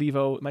what's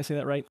Clevo. Am I saying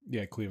that right?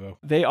 Yeah, Clevo.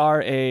 They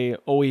are a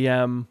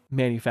OEM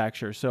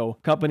manufacturer. So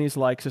companies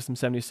like System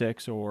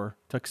 76 or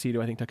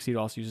Tuxedo, I think Tuxedo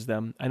also uses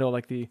them. I know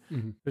like there's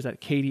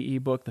that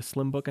KDE book, the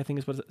Slim book, I think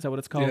is that what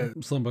it's called? Yeah,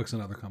 Slimbook's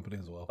another company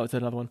as well. Oh, is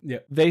that another one? Yeah.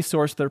 They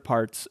source their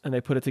parts and they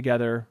put it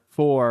together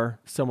for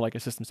someone like a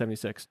System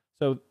 76.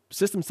 So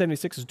System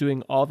 76 is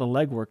doing all the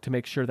legwork to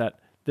make sure that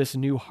this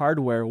new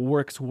hardware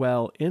works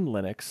well in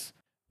Linux.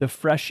 The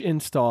fresh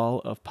install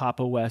of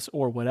Pop! OS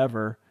or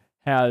whatever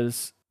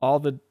has all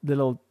the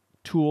little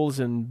tools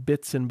and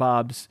bits and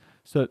bobs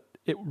so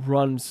it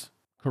runs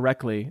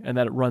correctly and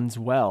that it runs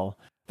well.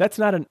 That's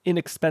not an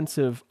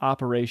inexpensive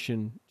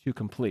operation to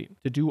complete.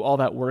 To do all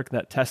that work,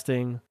 that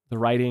testing, the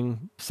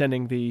writing,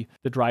 sending the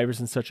drivers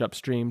and such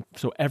upstream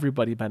so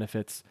everybody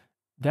benefits,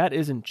 that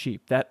isn't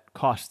cheap. That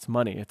costs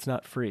money. It's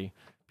not free.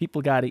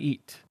 People got to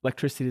eat.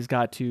 Electricity's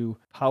got to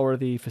power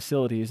the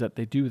facilities that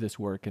they do this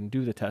work and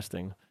do the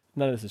testing.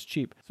 None of this is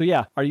cheap. So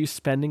yeah, are you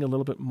spending a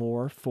little bit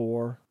more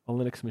for a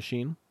Linux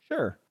machine?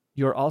 Sure.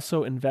 You're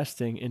also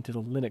investing into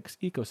the Linux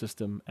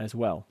ecosystem as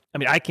well. I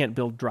mean, I can't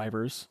build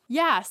drivers.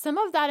 Yeah, some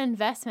of that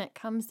investment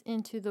comes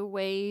into the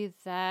way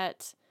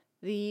that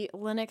the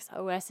Linux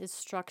OS is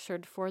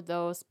structured for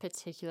those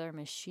particular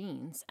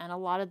machines. And a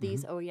lot of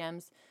these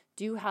OEMs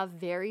do have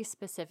very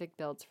specific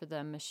builds for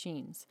the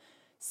machines.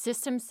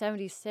 System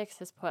 76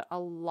 has put a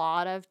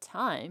lot of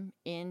time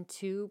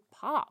into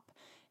POP,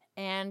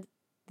 and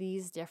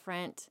these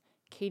different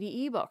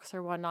KDE books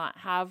or whatnot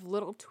have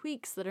little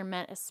tweaks that are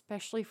meant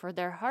especially for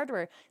their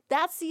hardware.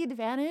 That's the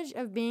advantage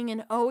of being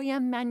an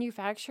OEM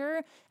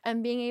manufacturer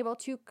and being able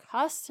to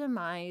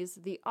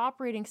customize the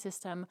operating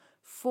system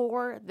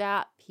for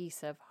that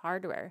piece of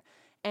hardware.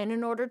 And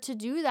in order to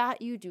do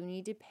that, you do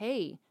need to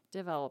pay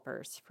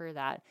developers for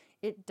that.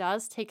 It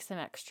does take some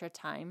extra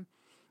time.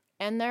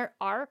 And there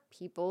are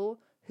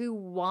people who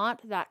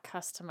want that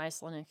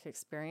customized Linux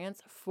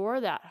experience for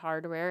that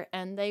hardware,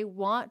 and they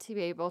want to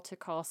be able to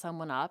call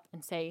someone up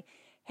and say,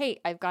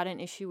 hey, I've got an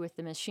issue with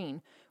the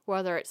machine,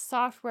 whether it's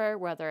software,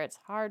 whether it's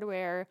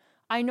hardware.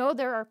 I know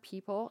there are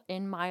people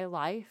in my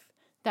life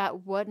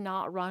that would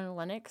not run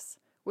Linux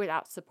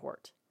without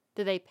support.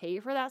 Do they pay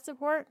for that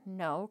support?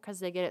 No, because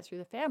they get it through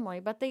the family,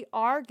 but they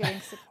are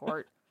getting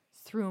support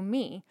through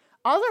me.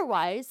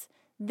 Otherwise,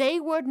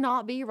 they would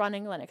not be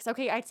running Linux.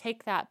 Okay, I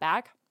take that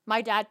back.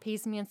 My dad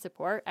pays me in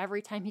support.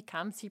 Every time he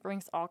comes, he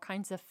brings all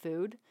kinds of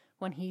food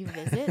when he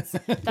visits.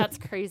 That's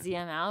crazy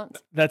amount.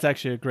 That's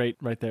actually a great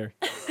right there.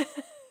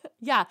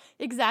 Yeah,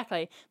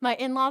 exactly. My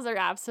in-laws are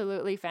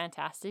absolutely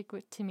fantastic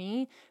to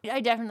me. I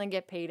definitely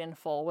get paid in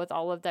full with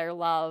all of their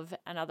love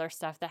and other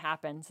stuff that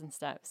happens and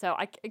stuff. So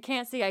I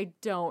can't say I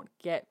don't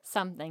get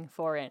something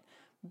for it.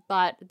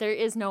 But there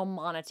is no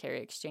monetary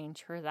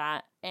exchange for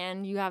that.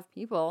 And you have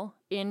people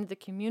in the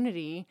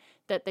community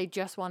that they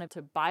just wanted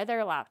to buy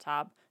their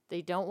laptop.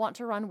 They don't want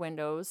to run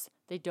Windows.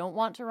 They don't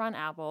want to run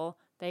Apple.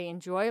 They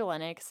enjoy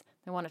Linux.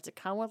 They want it to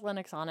come with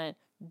Linux on it,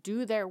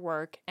 do their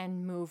work,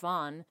 and move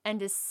on. And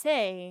to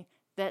say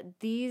that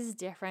these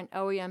different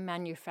OEM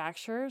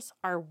manufacturers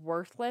are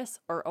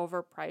worthless or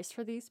overpriced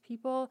for these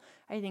people,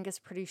 I think is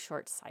pretty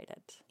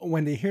short-sighted.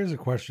 Wendy, here's a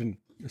question.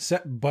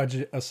 Set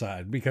budget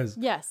aside, because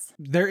yes,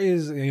 there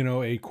is,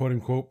 a quote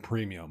unquote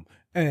premium.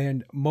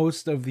 And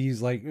most of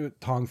these like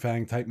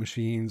Tongfang type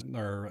machines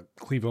or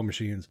Clevo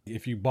machines,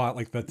 if you bought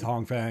like the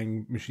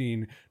Tongfang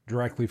machine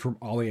directly from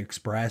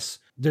AliExpress,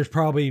 there's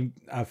probably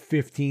a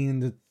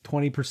 15 to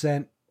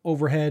 20%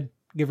 overhead,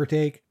 give or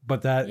take,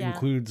 but that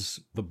includes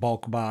the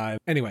bulk buy.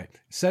 Anyway,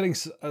 setting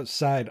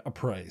aside a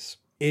price.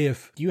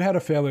 If you had a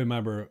family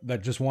member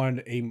that just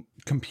wanted a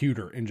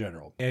computer in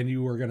general and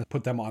you were going to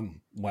put them on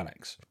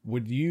Linux,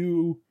 would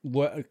you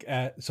look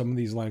at some of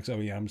these Linux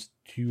OEMs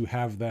to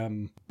have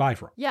them buy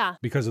from? Yeah.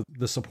 Because of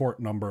the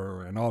support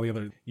number and all the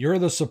other, you're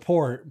the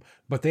support,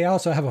 but they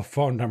also have a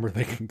phone number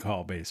they can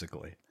call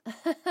basically.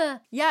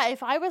 Yeah,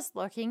 if I was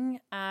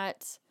looking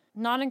at,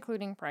 not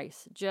including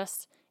price,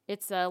 just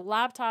it's a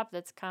laptop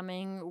that's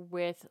coming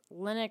with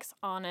Linux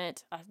on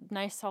it, a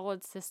nice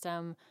solid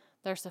system.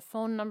 There's a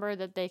phone number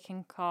that they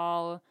can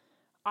call.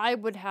 I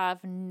would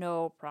have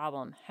no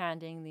problem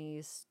handing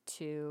these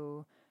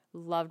to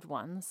loved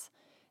ones.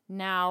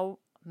 Now,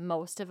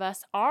 most of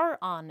us are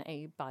on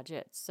a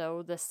budget.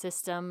 So the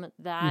system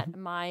that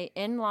my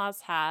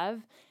in-laws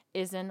have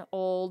is an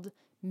old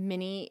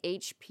mini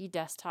HP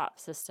desktop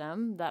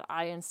system that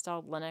I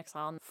installed Linux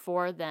on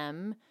for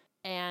them.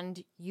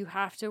 And you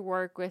have to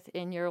work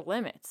within your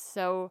limits.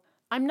 So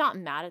I'm not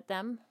mad at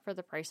them for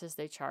the prices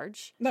they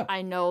charge. No.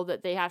 I know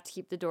that they have to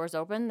keep the doors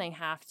open. They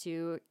have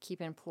to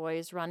keep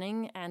employees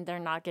running, and they're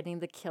not getting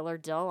the killer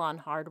deal on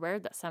hardware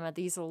that some of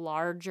these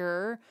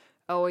larger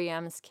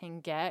OEMs can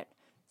get.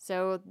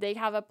 So they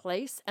have a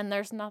place, and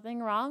there's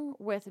nothing wrong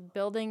with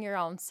building your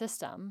own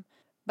system.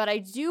 But I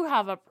do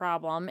have a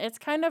problem. It's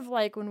kind of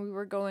like when we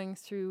were going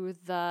through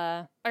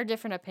our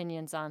different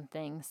opinions on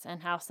things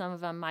and how some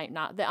of them might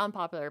not, the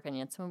unpopular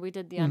opinions, when we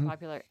did the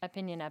unpopular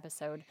opinion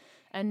episode.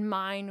 And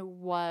mine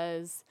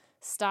was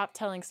stop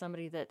telling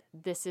somebody that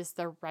this is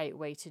the right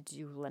way to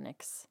do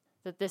Linux,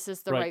 that this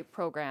is the right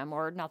program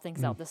or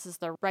nothing's else. This is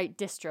the right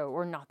distro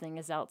or nothing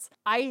is else.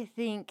 I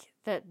think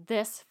that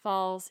this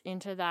falls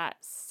into that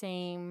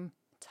same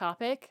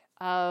topic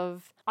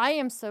of, I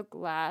am so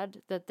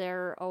glad that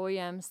there are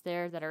OEMs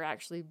there that are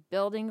actually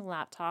building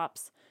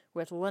laptops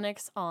with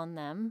Linux on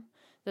them,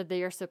 that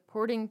they are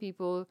supporting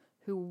people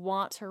who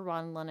want to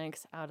run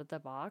Linux out of the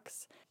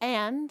box.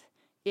 And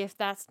if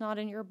that's not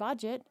in your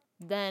budget,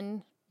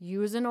 then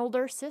use an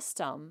older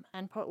system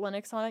and put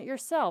Linux on it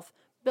yourself.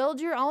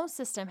 Build your own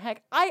system.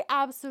 Heck, I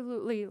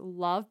absolutely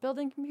love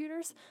building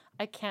computers.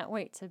 I can't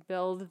wait to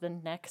build the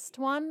next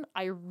one.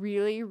 I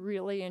really,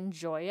 really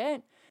enjoy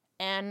it.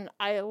 And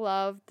I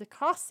love the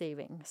cost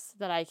savings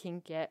that I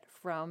can get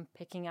from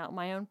picking out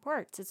my own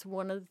parts. It's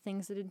one of the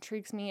things that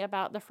intrigues me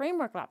about the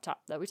framework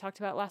laptop that we talked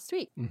about last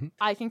week.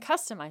 I can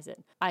customize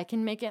it. I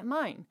can make it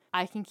mine.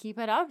 I can keep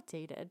it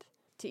updated.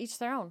 To each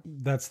their own.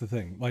 That's the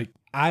thing. Like,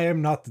 I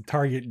am not the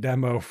target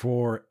demo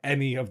for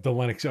any of the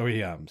Linux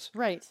OEMs.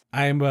 Right.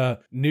 I'm a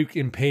nuke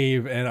and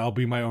pave and I'll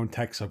be my own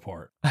tech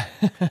support.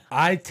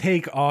 I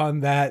take on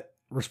that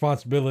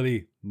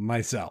responsibility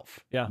myself.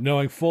 Yeah.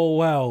 Knowing full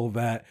well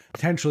that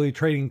potentially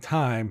trading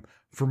time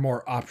for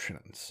more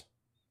options.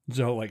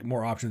 So like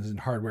more options in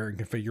hardware and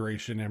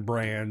configuration and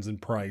brands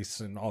and price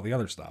and all the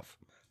other stuff.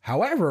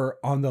 However,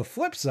 on the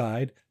flip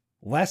side,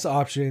 less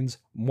options,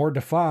 more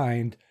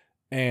defined,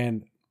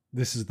 and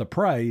this is the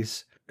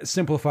price,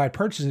 simplified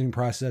purchasing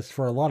process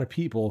for a lot of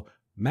people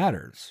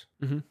matters.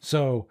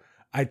 So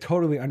I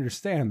totally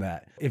understand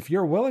that. If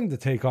you're willing to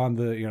take on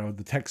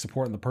the tech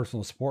support and the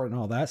personal support and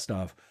all that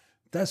stuff,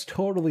 that's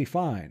totally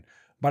fine.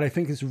 But I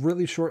think it's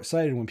really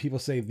short-sighted when people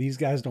say these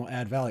guys don't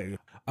add value.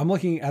 I'm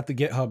looking at the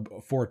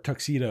GitHub for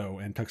Tuxedo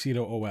and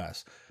Tuxedo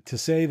OS. To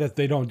say that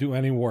they don't do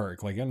any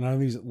work, like none of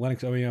these Linux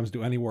OEMs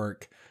do any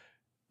work,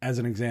 as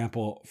an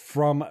example,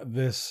 from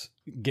this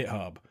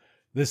GitHub.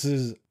 This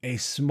is a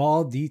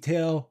small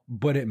detail,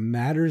 but it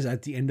matters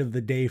at the end of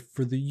the day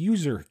for the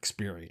user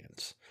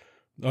experience.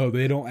 Oh,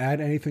 they don't add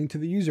anything to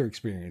the user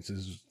experience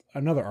is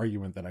another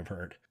argument that I've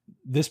heard.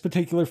 This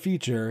particular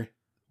feature,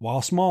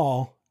 while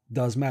small,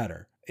 does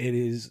matter. It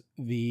is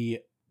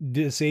the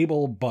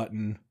disable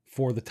button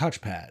for the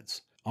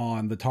touchpads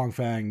on the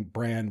Tongfang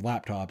brand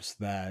laptops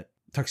that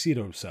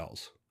Tuxedo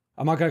sells.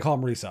 I'm not going to call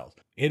them resells.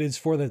 It is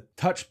for the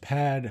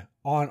touchpad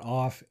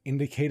on-off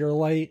indicator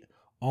light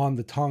on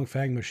the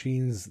Tongfang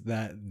machines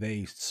that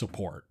they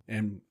support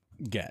and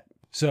get.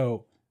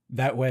 So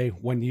that way,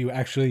 when you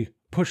actually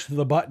push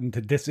the button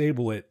to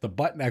disable it, the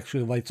button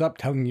actually lights up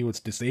telling you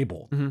it's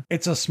disabled.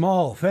 It's a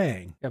small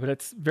thing. Yeah, but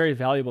it's very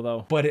valuable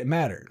though. But it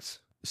matters.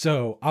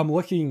 So I'm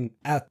looking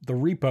at the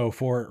repo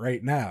for it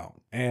right now.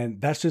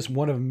 And that's just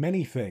one of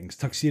many things.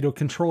 Tuxedo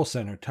Control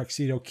Center,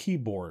 Tuxedo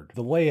Keyboard,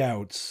 the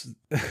layouts.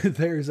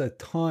 There's a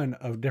ton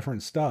of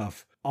different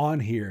stuff on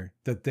here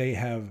that they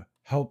have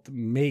helped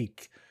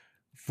make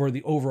for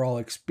the overall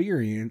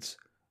experience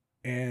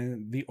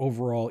and the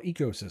overall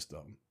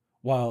ecosystem.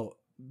 While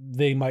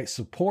they might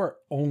support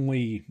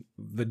only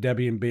the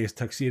Debian-based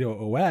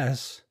Tuxedo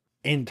OS,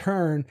 in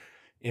turn,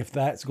 if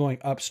that's going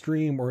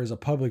upstream or as a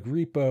public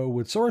repo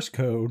with source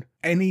code,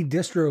 any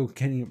distro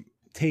can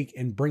take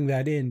and bring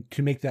that in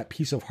to make that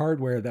piece of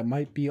hardware that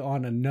might be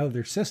on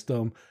another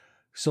system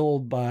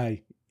sold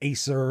by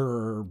Acer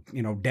or,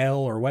 Dell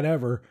or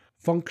whatever,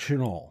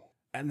 functional.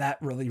 And that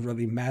really,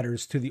 really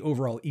matters to the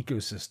overall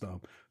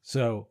ecosystem.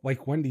 So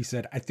like Wendy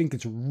said, I think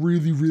it's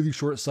really, really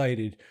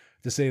short-sighted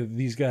to say that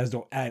these guys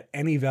don't add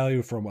any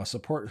value from a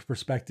support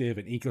perspective,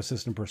 an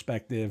ecosystem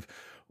perspective,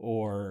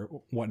 or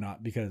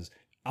whatnot, because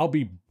I'll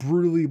be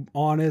brutally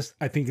honest,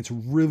 I think it's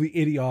really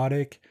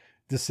idiotic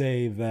to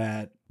say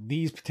that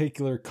these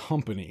particular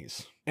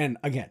companies, and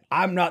again,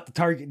 I'm not the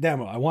target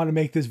demo. I want to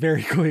make this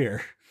very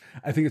clear.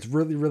 I think it's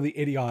really, really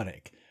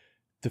idiotic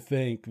to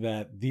think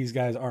that these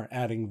guys aren't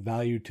adding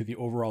value to the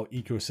overall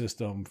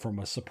ecosystem from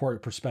a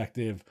support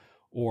perspective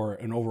or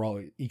an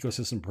overall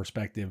ecosystem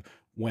perspective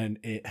when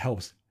it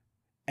helps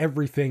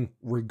everything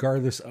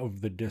regardless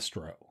of the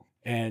distro.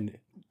 And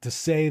to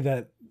say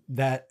that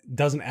that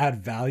doesn't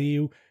add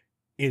value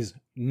is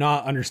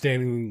not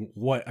understanding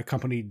what a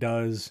company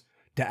does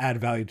to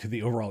add value to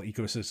the overall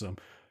ecosystem.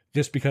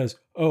 Just because,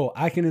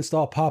 I can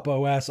install Pop!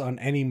 OS on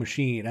any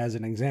machine as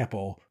an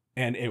example,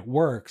 and it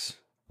works,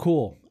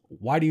 cool.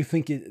 Why do you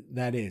think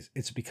that is?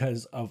 It's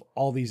because of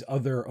all these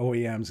other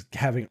OEMs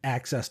having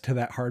access to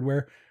that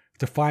hardware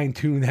to fine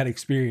tune that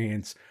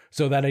experience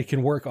so that it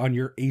can work on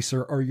your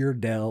Acer or your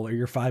Dell or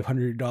your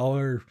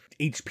 $500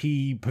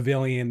 HP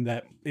Pavilion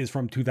that is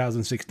from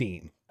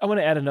 2016. I want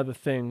to add another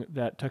thing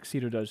that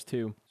Tuxedo does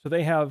too. So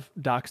they have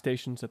dock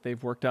stations that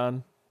they've worked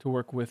on to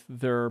work with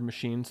their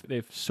machines.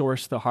 They've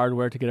sourced the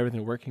hardware to get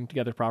everything working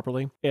together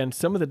properly. And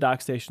some of the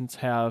dock stations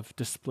have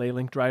display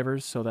link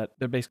drivers so that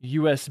they're basically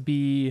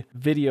USB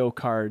video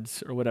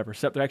cards or whatever.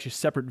 So they're actually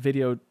separate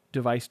video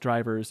device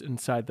drivers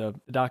inside the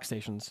dock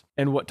stations.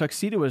 And what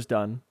Tuxedo has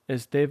done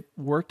is they've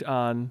worked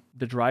on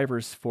the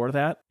drivers for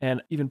that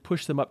and even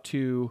pushed them up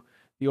to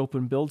the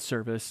open build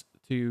service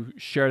to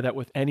share that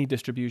with any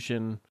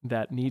distribution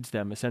that needs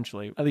them,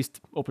 essentially, at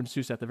least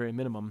OpenSUSE at the very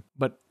minimum,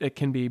 but it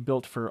can be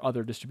built for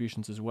other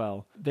distributions as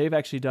well. They've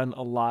actually done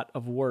a lot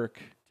of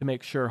work to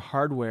make sure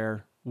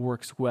hardware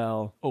works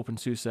well,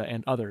 OpenSUSE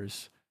and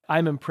others.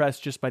 I'm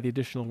impressed just by the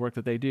additional work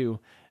that they do,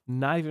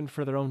 not even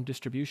for their own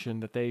distribution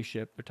that they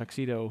ship, or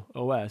Tuxedo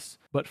OS,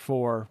 but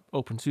for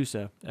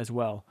OpenSUSE as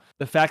well.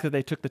 The fact that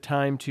they took the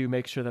time to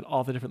make sure that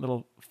all the different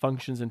little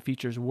functions and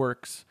features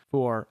works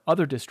for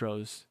other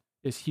distros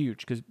is huge,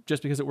 because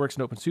just because it works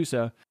in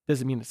OpenSUSE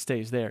doesn't mean it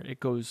stays there.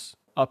 It goes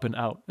up and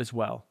out as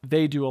well.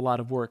 They do a lot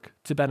of work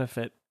to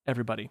benefit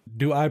everybody.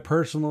 Do I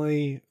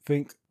personally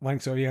think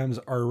Linux OEMs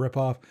are a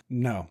ripoff?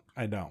 No,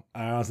 I don't.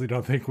 I honestly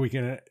don't think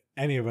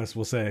any of us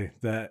will say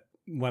that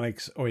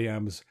Linux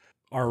OEMs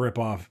are a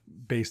ripoff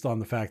based on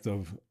the fact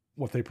of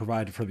what they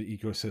provide for the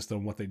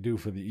ecosystem, what they do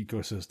for the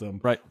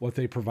ecosystem, right? What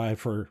they provide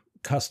for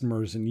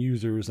customers and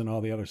users and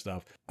all the other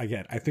stuff.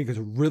 Again, I think it's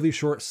really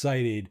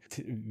short-sighted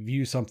to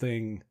view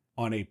something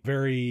on a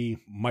very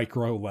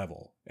micro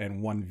level and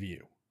one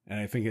view. And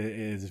I think it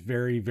is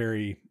very,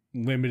 very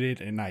limited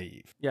and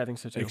naive. Yeah, I think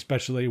so too.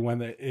 Especially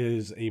when it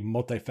is a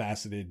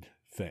multifaceted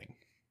thing.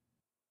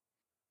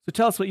 So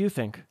tell us what you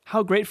think.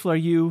 How grateful are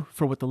you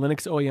for what the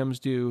Linux OEMs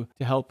do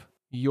to help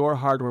your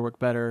hardware work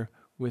better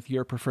with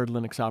your preferred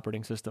Linux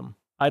operating system?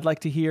 I'd like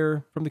to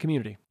hear from the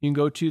community. You can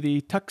go to the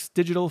Tux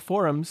Digital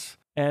forums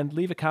and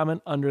leave a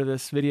comment under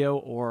this video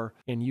or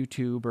in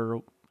YouTube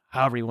or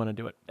however you want to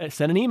do it.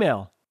 Send an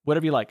email.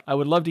 Whatever you like. I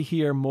would love to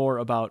hear more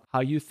about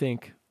how you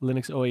think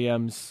Linux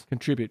OEMs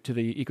contribute to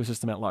the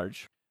ecosystem at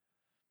large.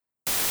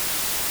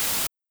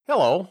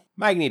 Hello,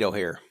 Magneto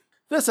here.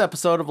 This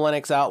episode of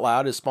Linux Out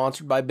Loud is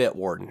sponsored by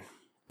Bitwarden.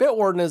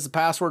 Bitwarden is the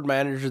password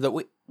manager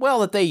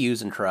that they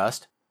use and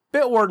trust.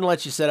 Bitwarden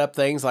lets you set up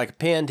things like a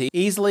PIN to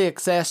easily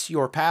access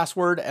your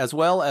password, as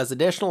well as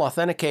additional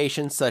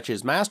authentication such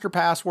as master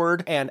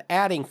password and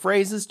adding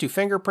phrases to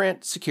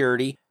fingerprint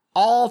security,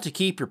 all to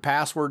keep your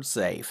password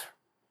safe.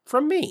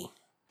 From me.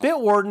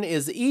 Bitwarden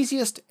is the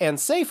easiest and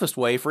safest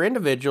way for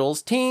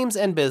individuals, teams,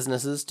 and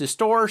businesses to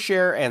store,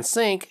 share, and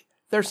sync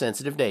their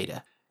sensitive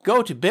data.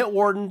 Go to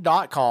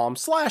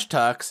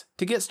bitwarden.com/tux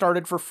to get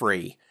started for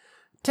free.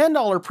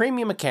 $10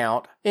 premium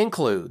account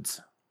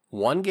includes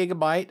 1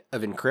 gigabyte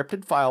of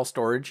encrypted file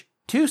storage,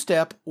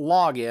 2-step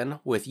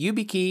login with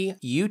YubiKey,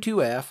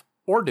 U2F,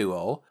 or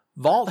Duo,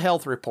 Vault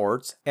Health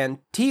Reports, and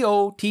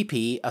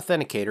TOTP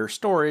Authenticator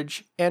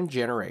storage and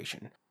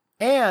generation,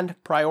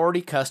 and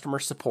priority customer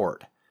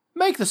support.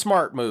 Make the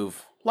smart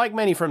move, like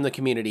many from the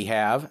community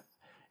have,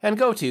 and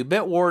go to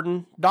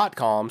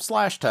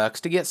bitwarden.com/tux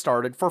to get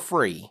started for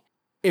free.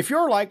 If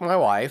you're like my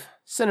wife,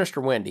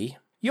 Sinister Wendy,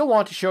 you'll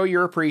want to show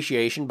your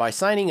appreciation by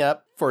signing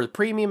up for the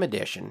Premium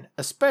Edition,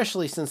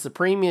 especially since the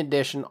Premium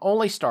Edition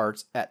only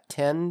starts at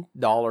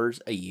 $10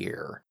 a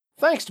year.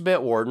 Thanks to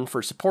Bitwarden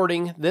for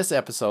supporting this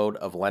episode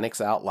of Linux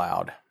Out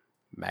Loud.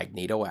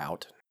 Magneto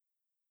out.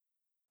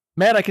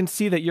 Matt, I can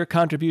see that your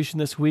contribution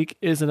this week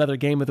is another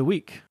game of the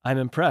week. I'm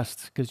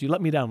impressed because you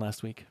let me down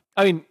last week.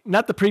 I mean,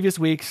 not the previous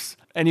weeks,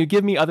 and you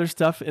give me other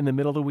stuff in the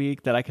middle of the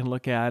week that I can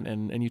look at,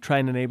 and you try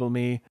and enable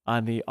me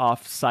on the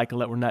off cycle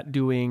that we're not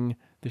doing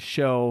the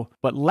show.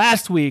 But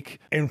last week...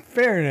 In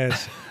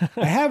fairness,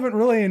 I haven't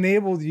really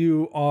enabled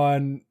you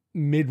on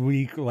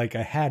midweek like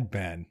I had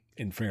been,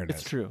 in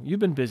fairness. It's true. You've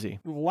been busy.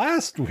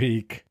 Last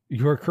week,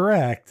 you're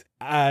correct.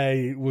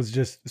 I was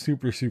just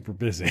super, super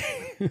busy.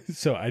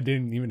 So I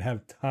didn't even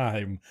have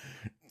time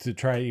to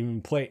try to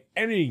even play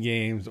any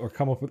games or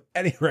come up with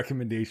any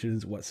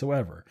recommendations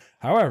whatsoever.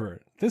 However,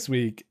 this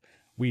week,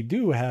 we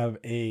do have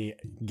a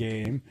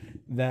game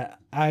that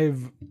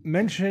I've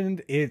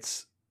mentioned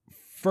its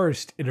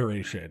first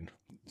iteration.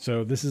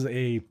 So this is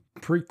a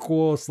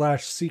prequel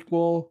 /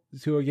 sequel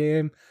to a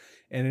game,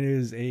 and it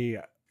is a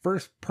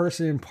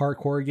first-person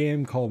parkour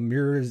game called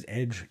Mirror's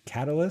Edge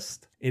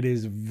Catalyst. It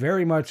is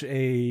very much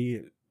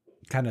a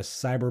kind of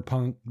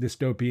cyberpunk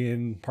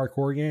dystopian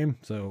parkour game.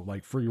 So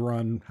like free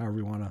run, however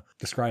you want to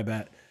describe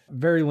that.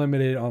 Very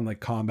limited on like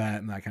combat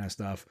and that kind of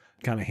stuff.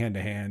 Kind of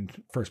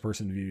hand-to-hand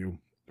first-person view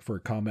for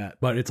combat.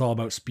 But it's all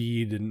about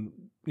speed and,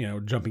 you know,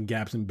 jumping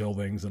gaps in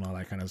buildings and all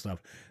that kind of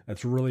stuff.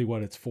 That's really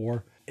what it's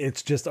for.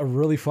 It's just a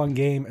really fun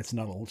game. It's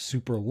not a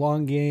super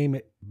long game,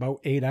 about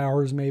 8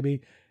 hours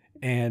maybe.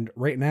 And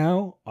right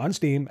now on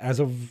Steam, as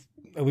of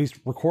at least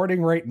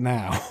recording right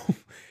now,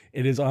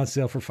 it is on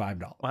sale for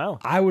 $5. Wow.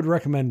 I would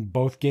recommend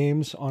both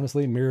games,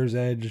 honestly. Mirror's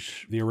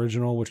Edge, the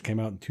original, which came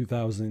out in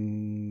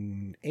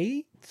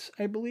 2008,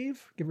 I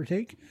believe, give or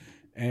take.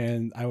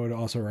 And I would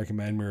also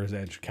recommend Mirror's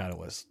Edge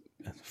Catalyst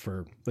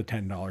for the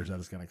 $10 that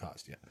it's going to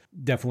cost you.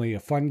 Definitely a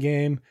fun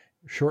game.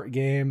 Short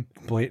game,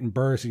 play it in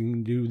bursts. You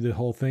can do the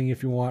whole thing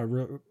if you want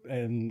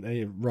in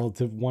a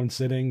relative one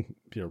sitting.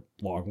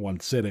 Long one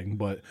sitting,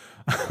 but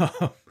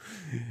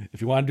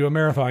if you want to do a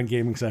marathon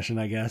gaming session,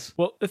 I guess.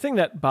 Well, the thing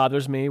that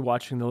bothers me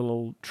watching the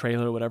little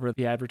trailer or whatever,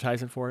 the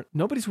advertisement for it,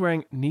 nobody's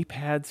wearing knee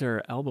pads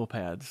or elbow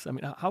pads. I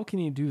mean, how can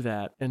you do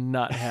that and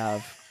not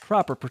have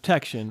proper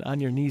protection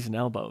on your knees and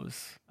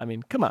elbows? I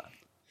mean, come on.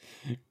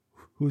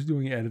 Who's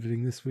doing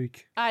editing this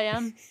week? I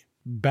am.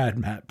 Bad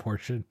Matt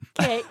portion.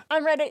 Okay,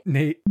 I'm ready.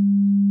 Nate.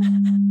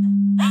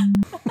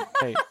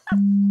 Hey.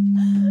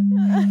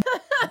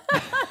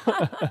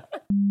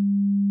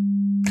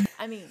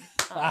 I mean,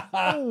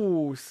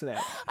 Oh,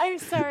 snap. I'm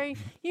sorry.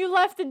 You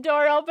left the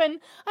door open.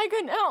 I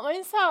couldn't help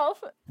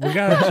myself. We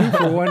got a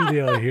 2-for-1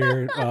 deal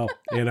here. Well,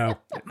 you know,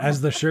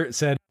 as the shirt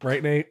said,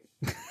 right, Nate?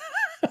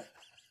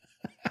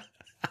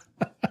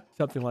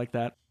 Something like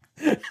that.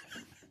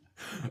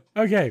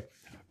 Okay,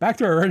 back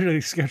to our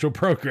originally scheduled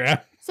program.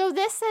 So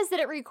this says that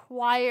it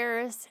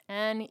requires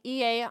an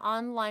EA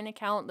online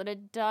account, that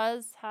it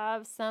does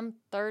have some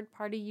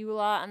third-party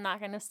EULA and that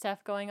kind of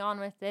stuff going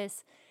on with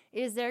this.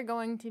 Is there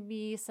going to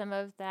be some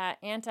of that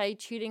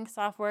anti-cheating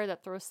software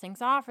that throws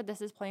things off, or this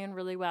is playing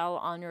really well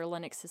on your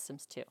Linux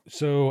systems too?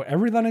 So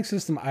every Linux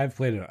system I've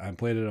played it on. I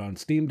played it on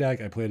Steam Deck,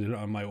 I played it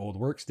on my old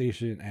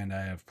workstation, and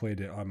I have played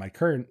it on my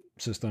current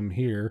system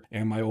here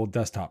and my old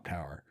desktop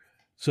tower.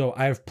 So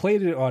I've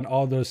played it on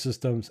all those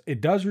systems.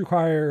 It does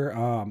require,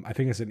 I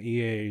think it's an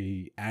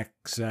EA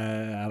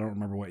access. I don't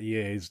remember what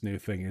EA's new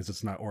thing is.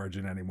 It's not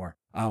Origin anymore.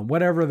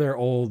 Whatever their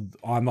old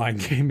online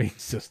gaming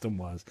system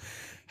was.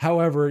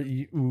 However,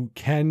 you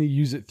can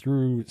use it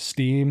through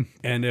Steam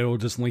and it will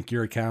just link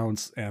your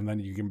accounts, and then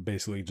you can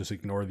basically just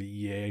ignore the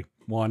EA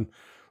one.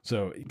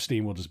 So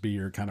Steam will just be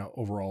your kind of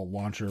overall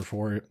launcher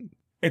for it.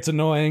 It's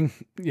annoying,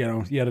 you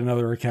know, yet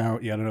another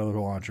account, yet another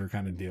launcher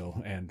kind of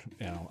deal. And,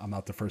 you know, I'm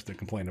not the first to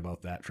complain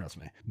about that, trust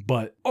me.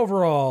 But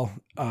overall,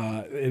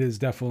 it is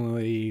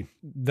definitely,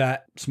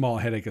 that small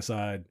headache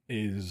aside,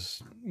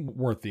 is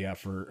worth the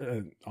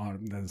effort.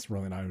 That's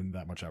really not even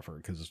that much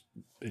effort because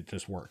it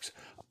just works.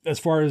 As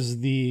far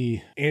as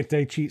the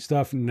anti-cheat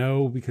stuff,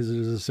 no, because it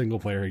is a single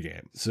player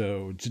game.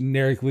 So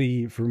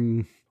generically,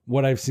 from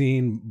what I've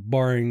seen,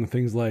 barring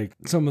things like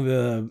some of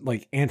the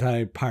like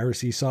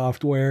anti-piracy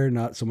software,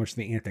 not so much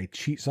the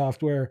anti-cheat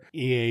software,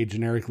 EA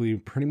generically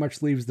pretty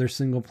much leaves their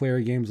single player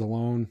games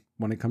alone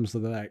when it comes to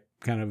that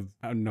kind of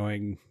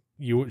annoying.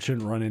 You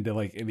shouldn't run into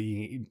like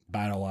any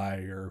battle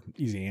eye or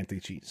easy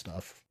anti-cheat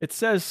stuff. It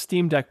says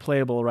Steam Deck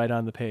playable right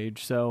on the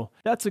page, so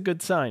that's a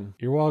good sign.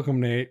 You're welcome,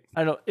 Nate.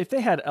 I don't know, if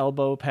they had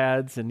elbow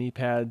pads and knee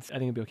pads, I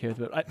think I'd be okay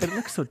with it. But it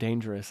looks so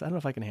dangerous. I don't know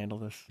if I can handle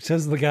this.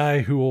 Says the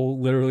guy who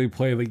will literally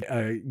play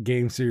the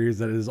game series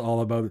that is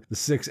all about the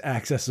 6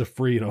 axes of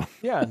freedom.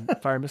 Yeah,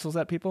 fire missiles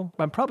at people.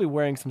 I'm probably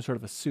wearing some sort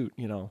of a suit,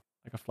 you know,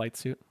 like a flight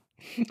suit.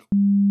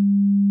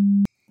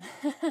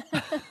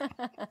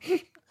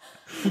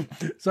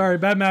 Sorry,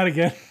 bad Matt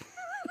again.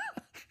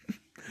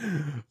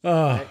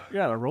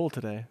 You're on a roll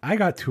today. I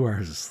got 2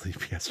 hours of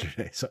sleep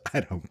yesterday, so I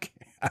don't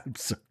care. I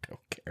so don't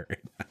care right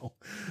now.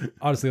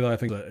 Honestly, though, I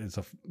think that it's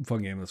a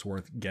fun game that's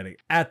worth getting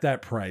at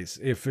that price.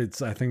 If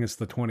it's, I think it's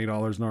the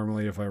 $20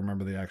 normally, if I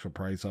remember the actual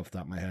price off the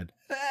top of my head.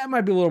 It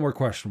might be a little more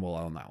questionable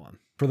on that one.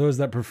 For those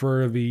that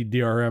prefer the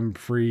DRM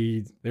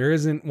free, there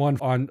isn't one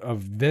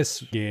of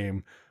this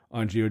game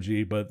on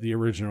GOG, but the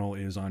original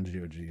is on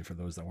GOG for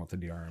those that want the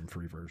DRM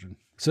free version.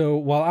 So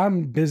while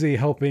I'm busy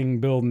helping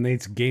build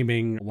Nate's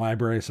gaming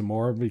library some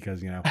more,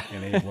 because,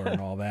 enabler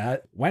and all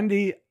that,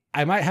 Wendy,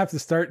 I might have to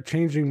start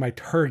changing my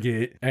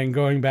target and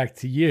going back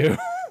to you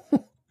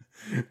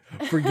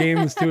for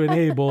games to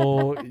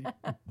enable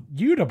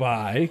you to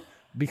buy,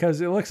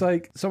 because it looks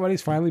like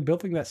somebody's finally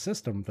building that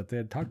system that they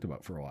had talked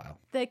about for a while.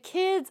 The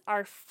kids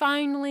are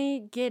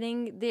finally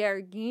getting their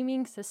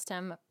gaming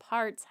system.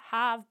 Parts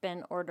have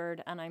been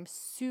ordered, and I'm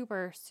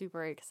super,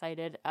 super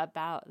excited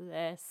about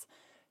this.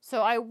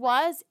 So I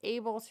was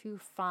able to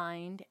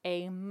find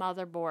a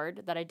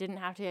motherboard that I didn't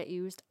have to get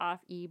used off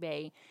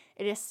eBay.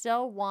 It is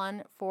still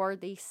one for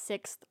the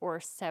 6th or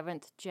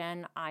 7th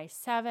gen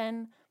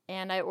i7.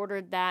 And I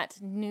ordered that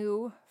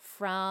new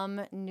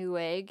from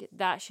Newegg.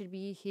 That should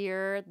be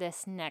here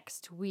this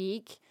next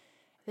week.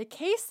 The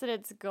case that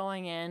it's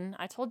going in,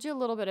 I told you a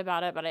little bit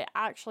about it, but I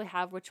actually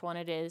have which one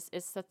it is.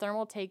 It's the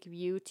Thermaltake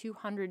View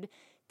 200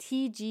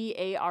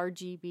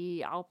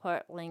 TGA-RGB. I'll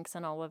put links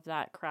and all of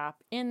that crap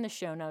in the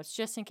show notes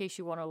just in case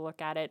you want to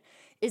look at it.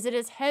 Is it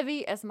as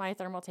heavy as my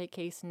Thermaltake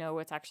case? No,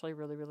 it's actually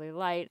really, really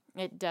light.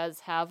 It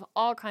does have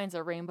all kinds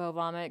of rainbow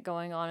vomit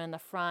going on in the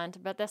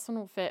front, but this one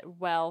will fit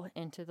well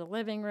into the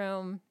living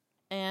room.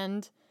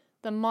 And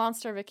the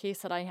monster of a case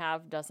that I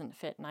have doesn't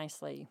fit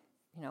nicely,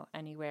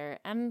 anywhere.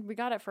 And we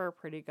got it for a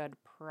pretty good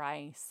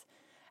price.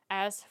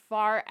 As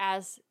far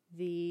as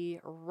the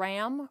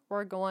RAM,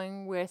 we're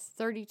going with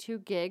 32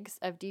 gigs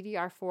of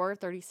DDR4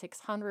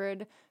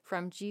 3600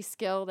 from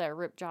G-Skill, their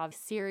Ripjaw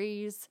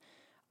series.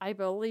 I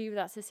believe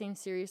that's the same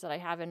series that I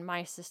have in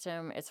my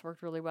system. It's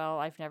worked really well.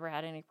 I've never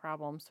had any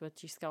problems with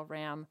G-Skill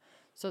RAM.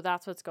 So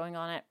that's what's going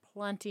on at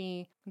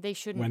plenty. They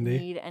shouldn't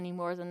need any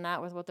more than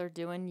that with what they're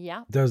doing.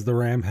 Yeah. Does the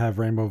RAM have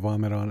rainbow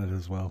vomit on it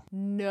as well?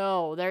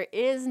 No, there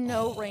is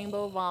no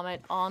rainbow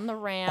vomit on the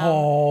RAM.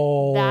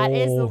 Oh. That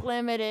is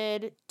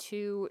limited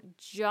to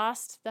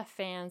just the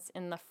fans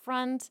in the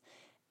front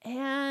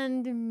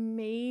and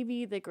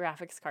maybe the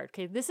graphics card.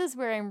 Okay, this is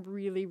where I'm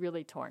really,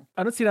 really torn.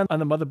 I don't see it on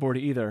the motherboard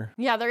either.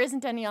 Yeah, there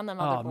isn't any on the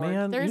motherboard. Oh,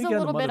 man. There's a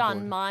little bit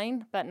on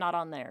mine, but not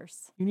on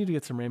theirs. You need to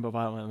get some rainbow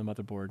violet on the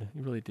motherboard.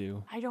 You really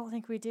do. I don't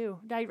think we do.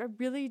 I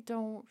really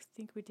don't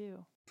think we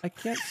do. I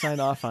can't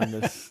sign off on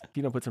this if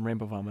you don't put some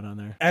rainbow vomit on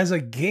there. As a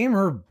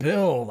gamer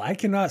build, I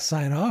cannot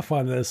sign off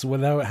on this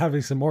without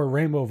having some more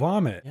rainbow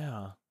vomit.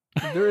 Yeah.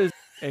 There is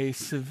a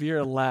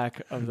severe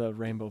lack of the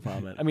rainbow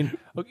vomit. I mean,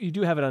 look, you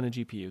do have it on the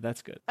GPU.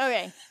 That's good.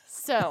 Okay,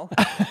 so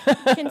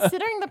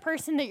considering the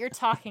person that you're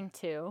talking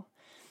to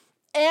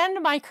and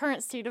my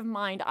current state of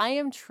mind, I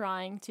am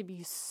trying to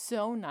be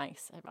so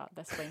nice about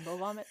this rainbow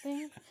vomit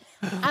thing.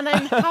 And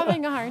I'm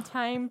having a hard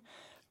time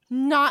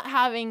not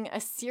having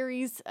a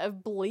series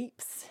of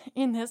bleeps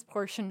in this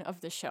portion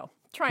of the show.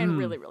 Trying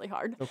really, really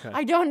hard. Okay.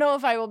 I don't know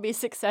if I will be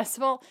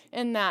successful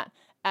in that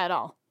at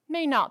all.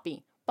 May not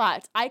be.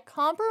 But I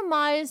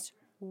compromised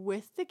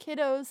with the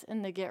kiddos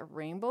and they get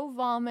rainbow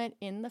vomit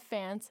in the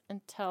fans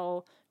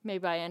until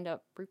maybe I end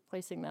up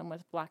replacing them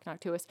with Black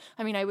Noctuous.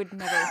 I mean, I would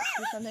never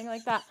do something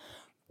like that.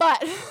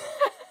 But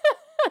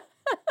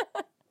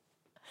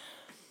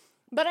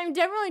I'm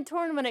definitely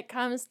torn when it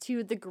comes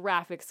to the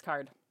graphics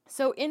card.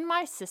 So in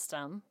my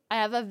system, I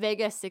have a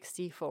Vega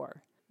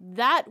 64.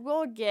 That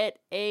will get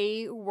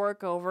a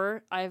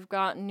workover. I've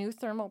got new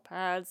thermal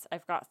pads.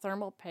 I've got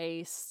thermal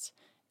paste.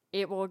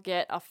 It will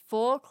get a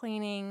full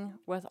cleaning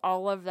with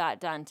all of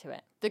that done to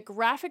it. The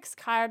graphics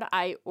card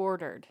I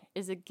ordered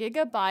is a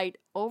gigabyte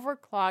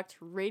overclocked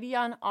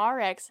Radeon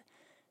RX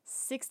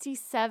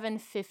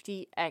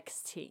 6750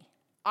 XT.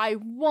 I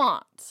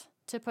want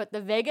to put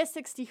the Vega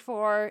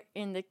 64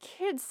 in the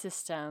kids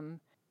system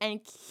and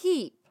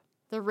keep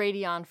the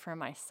Radeon for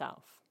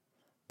myself.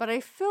 But I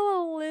feel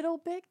a little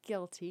bit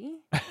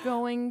guilty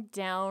going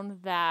down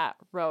that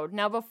road.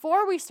 Now,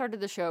 before we started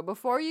the show,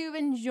 before you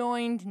even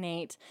joined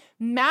Nate,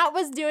 Matt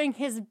was doing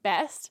his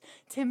best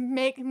to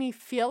make me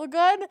feel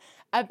good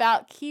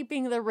about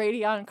keeping the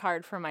Radeon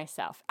card for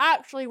myself.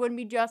 Actually, it wouldn't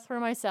be just for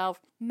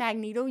myself.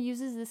 Magneto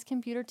uses this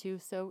computer too,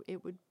 so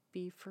it would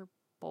be for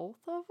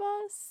both of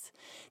us.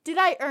 Did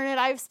I earn it?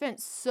 I've spent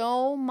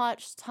so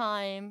much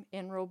time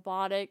in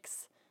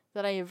robotics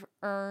that I have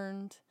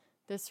earned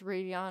this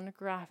Radeon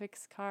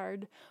graphics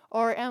card,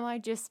 or am I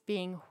just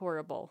being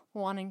horrible,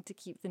 wanting to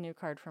keep the new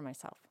card for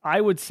myself?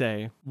 I would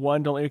say,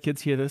 1, don't let your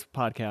kids hear this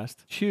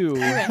podcast.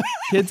 2,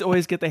 kids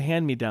always get the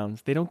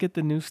hand-me-downs. They don't get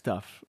the new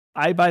stuff.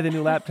 I buy the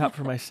new laptop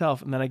for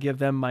myself, and then I give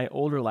them my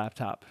older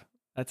laptop.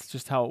 That's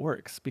just how it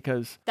works,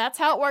 because... That's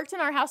how it worked in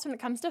our house when it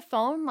comes to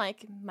phone.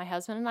 Like, my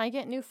husband and I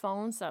get new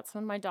phones. That's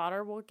when my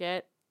daughter will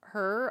get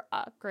her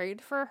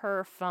upgrade for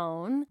her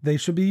phone. They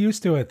should be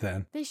used to it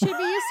then. They should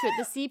be used to it.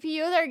 The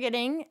CPU they're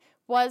getting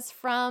was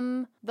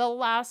from the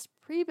last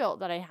pre-built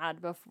that I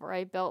had before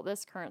I built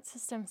this current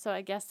system. So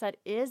I guess that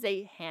is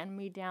a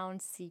hand-me-down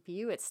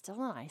CPU. It's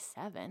still an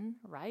i7,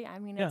 right? I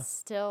mean, It's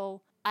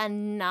still a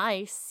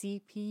nice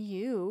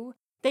CPU.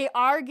 They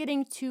are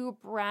getting 2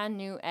 brand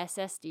new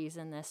SSDs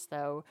in this,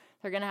 though.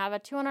 They're going to have a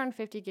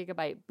 250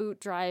 gigabyte boot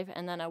drive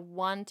and then a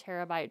 1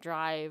 terabyte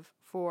drive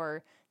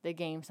for the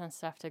games and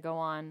stuff to go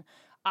on.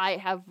 I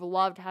have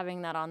loved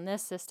having that on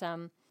this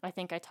system. I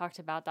think I talked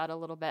about that a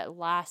little bit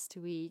last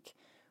week,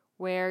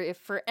 where if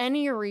for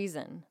any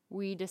reason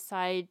we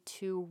decide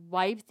to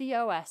wipe the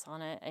OS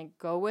on it and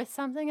go with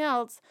something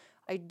else,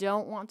 I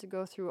don't want to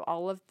go through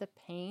all of the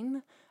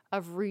pain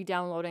of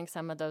re-downloading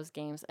some of those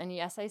games. And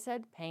yes, I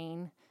said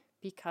pain,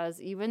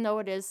 because even though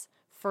it is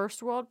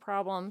first world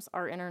problems,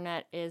 our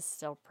internet is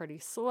still pretty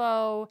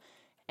slow.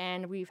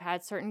 And we've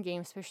had certain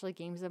games, especially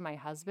games of my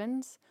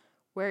husband's,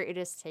 where it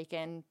has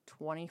taken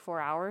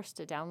 24 hours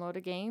to download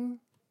a game.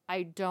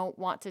 I don't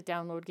want to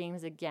download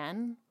games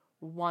again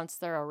once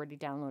they're already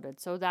downloaded.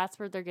 So that's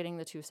where they're getting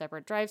the 2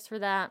 separate drives for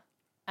that.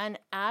 And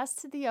as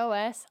to the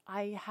OS,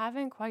 I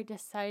haven't quite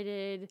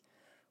decided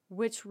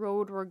which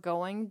road we're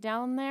going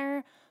down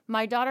there.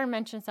 My daughter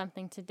mentioned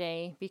something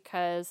today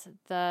because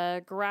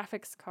the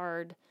graphics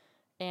card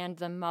and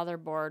the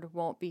motherboard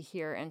won't be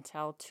here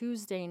until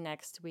Tuesday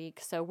next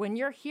week. So when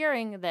you're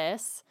hearing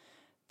this,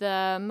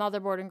 the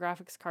motherboard and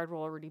graphics card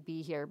will already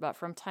be here. But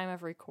from time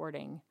of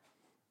recording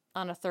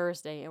on a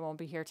Thursday, it won't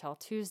be here till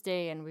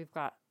Tuesday. And we've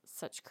got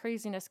such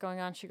craziness going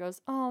on. She goes,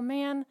 oh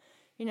man,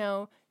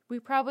 we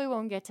probably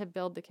won't get to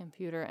build the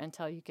computer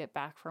until you get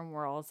back from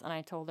Worlds. And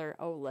I told her,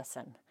 oh,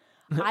 listen,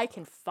 I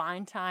can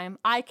find time.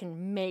 I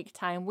can make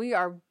time. We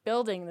are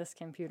building this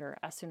computer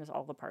as soon as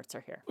all the parts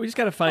are here. We just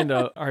got to find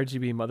a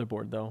RGB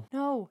motherboard, though.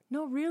 No,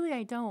 really,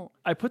 I don't.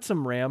 I put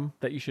some RAM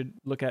that you should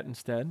look at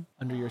instead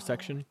under your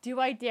section. Do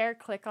I dare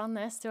click on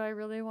this? Do I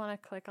really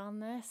want to click on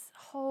this?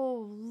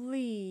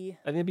 Holy.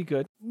 I think it'd be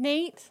good.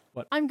 Nate,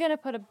 What? I'm going to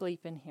put a bleep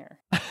in here.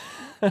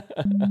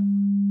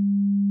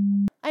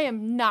 I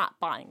am not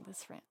buying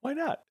this RAM. Why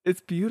not?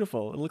 It's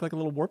beautiful. It looked like a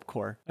little warp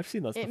core. I've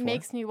seen those It before.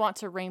 makes me want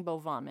to rainbow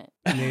vomit.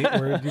 Nate,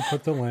 where did you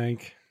put the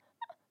link?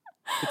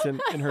 It's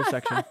in her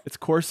section. It's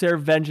Corsair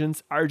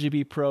Vengeance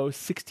RGB Pro,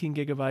 16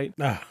 gigabyte.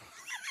 Ah.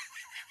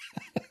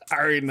 I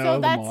already know So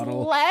the that's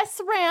model.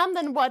 less RAM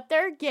than what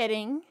they're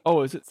getting.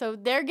 Oh, is it? So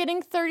they're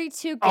getting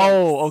 32 gigs.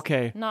 Oh,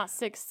 okay. Not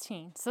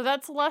 16. So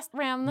that's less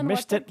RAM than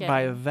Missed what they're it getting.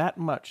 by that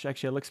much.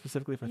 Actually, I looked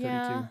specifically for 32.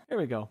 Yeah. Here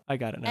we go. I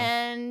got it now.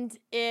 And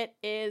it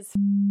is...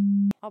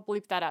 I'll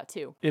bleep that out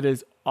too. It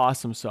is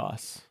awesome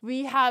sauce.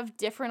 We have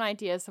different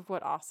ideas of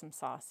what awesome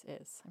sauce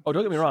is. Oh,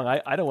 don't get me wrong.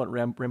 I don't want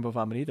rainbow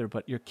vomit either,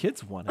 but your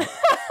kids want it.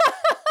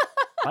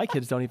 My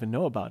kids don't even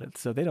know about it,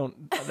 so don't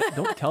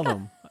tell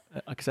them,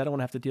 because I don't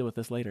want to have to deal with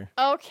this later.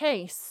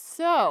 Okay,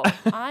 so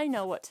I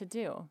know what to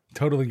do.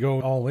 Totally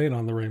go all in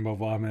on the rainbow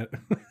vomit.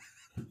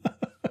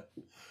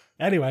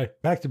 Anyway,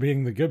 back to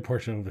being the good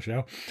portion of the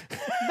show.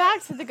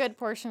 Back to the good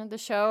portion of the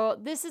show.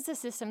 This is a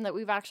system that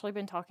we've actually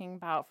been talking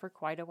about for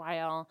quite a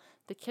while.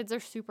 The kids are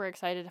super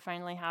excited to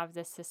finally have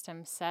this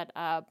system set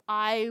up.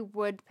 I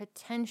would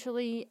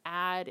potentially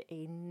add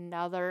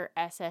another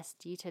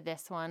SSD to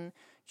this one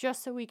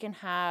just so we can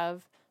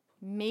have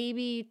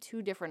maybe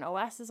 2 different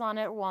OSs on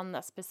it, one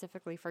that's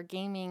specifically for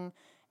gaming.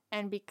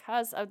 And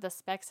because of the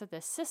specs of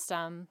this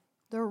system,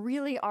 there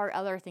really are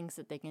other things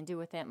that they can do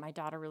with it. My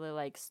daughter really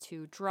likes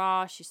to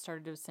draw. She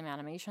started doing some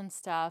animation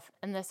stuff.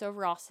 And this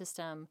overall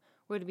system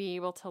would be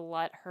able to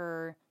let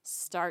her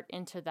start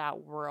into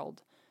that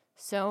world.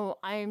 So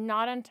I'm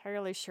not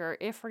entirely sure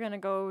if we're going to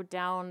go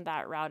down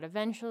that route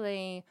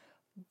eventually,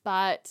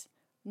 but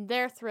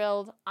they're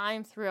thrilled.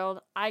 I'm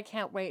thrilled. I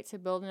can't wait to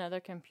build another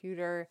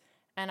computer.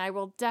 And I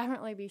will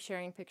definitely be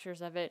sharing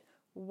pictures of it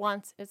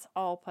once it's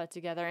all put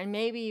together, and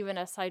maybe even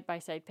a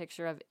side-by-side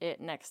picture of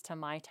it next to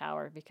my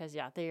tower, because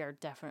yeah, they are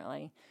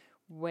definitely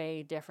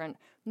way different.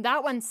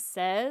 That one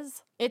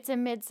says it's a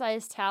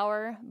mid-sized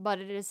tower, but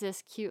it is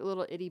this cute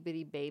little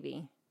itty-bitty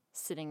baby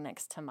sitting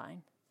next to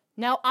mine.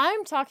 Now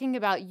I'm talking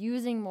about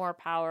using more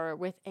power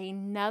with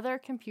another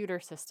computer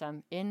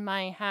system in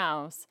my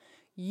house.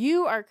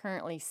 You are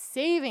currently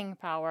saving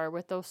power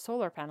with those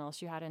solar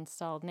panels you had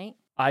installed, Nate.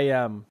 I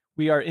am.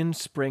 We are in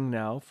spring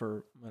now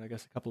for, I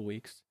guess, a couple of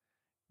weeks,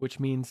 which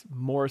means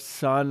more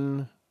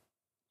sun,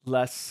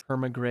 less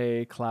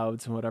perma-gray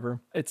clouds and whatever.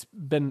 It's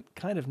been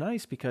kind of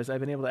nice because I've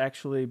been able to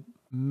actually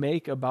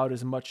make about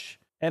as much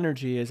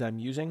energy as I'm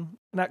using.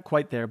 Not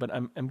quite there, but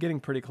I'm getting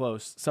pretty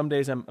close. Some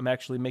days I'm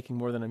actually making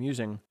more than I'm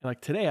using. And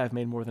like today, I've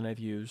made more than I've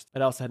used. I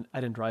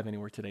didn't drive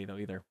anywhere today though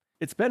either.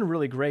 It's been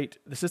really great.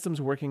 The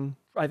system's working.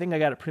 I think I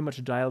got it pretty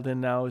much dialed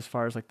in now as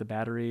far as like the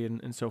battery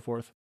and so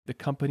forth. The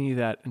company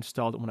that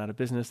installed it went out of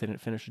business. They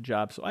didn't finish the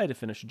job, so I had to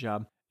finish the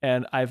job.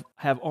 And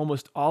have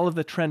almost all of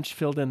the trench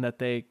filled in that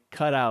they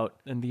cut out,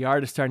 and the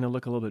yard is starting to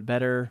look a little bit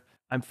better.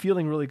 I'm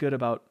feeling really good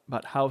about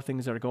how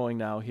things are going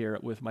now here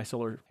with my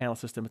solar panel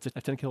system. It's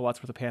 10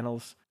 kilowatts worth of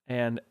panels.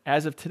 And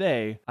as of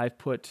today, I've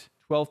put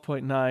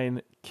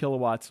 12.9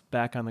 kilowatts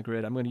back on the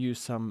grid. I'm going to use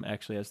some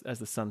actually as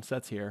the sun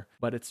sets here.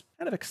 But it's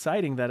kind of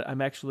exciting that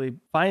I'm actually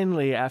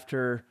finally,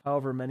 after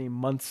however many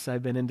months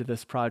I've been into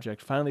this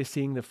project, finally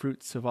seeing the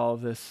fruits of all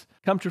of this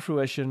come to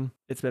fruition.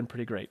 It's been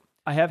pretty great.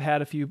 I have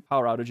had a few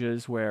power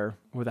outages where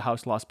the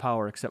house lost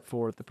power except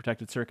for the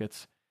protected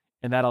circuits,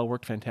 and that all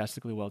worked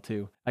fantastically well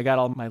too. I got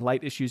all my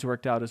light issues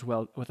worked out as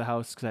well with the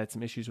house because I had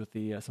some issues with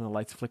some of the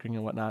lights flickering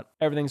and whatnot.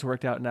 Everything's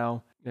worked out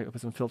now. I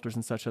put some filters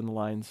and such on the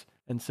lines.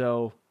 And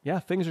so, yeah,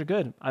 things are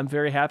good. I'm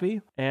very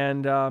happy.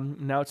 And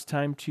now it's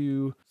time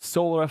to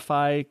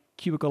solarify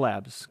Cubicle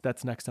Labs.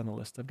 That's next on the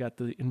list. I've got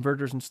the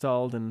inverters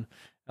installed, and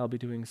I'll be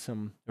doing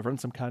I've run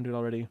some conduit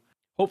already.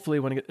 Hopefully,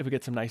 if we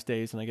get some nice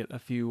days and I get a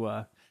few,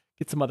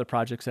 get some other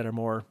projects that are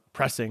more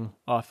pressing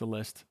off the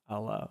list,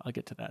 I'll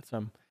get to that.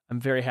 So I'm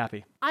very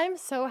happy. I'm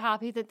so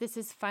happy that this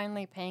is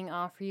finally paying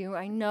off for you.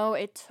 I know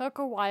it took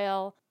a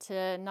while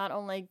to not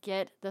only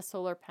get the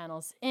solar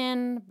panels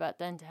in, but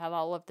then to have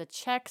all of the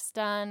checks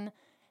done.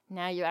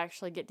 Now you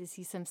actually get to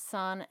see some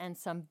sun and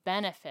some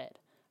benefit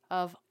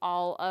of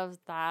all of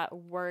that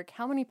work.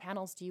 How many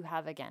panels do you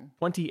have again?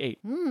 28.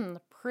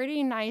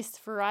 Pretty nice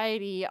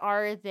variety.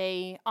 Are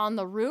they on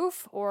the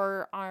roof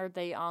or are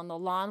they on the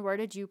lawn? Where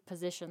did you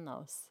position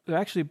those? They're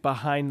actually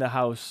behind the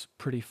house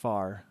pretty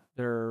far.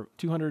 They're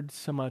 200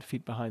 some odd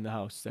feet behind the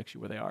house is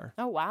actually where they are.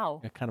 Oh, wow.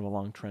 Got kind of a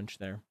long trench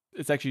there.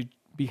 It's actually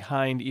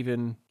behind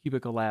even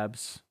Cubicle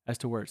Labs as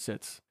to where it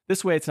sits.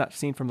 This way it's not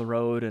seen from the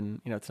road and,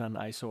 it's not an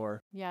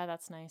eyesore. Yeah,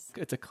 that's nice.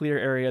 It's a clear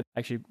area. I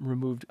actually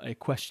removed a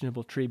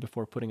questionable tree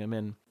before putting them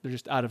in. They're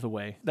just out of the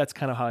way. That's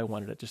kind of how I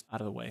wanted it, just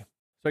out of the way.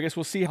 So I guess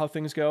we'll see how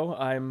things go.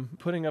 I'm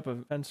putting up a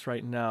fence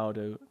right now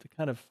to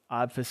kind of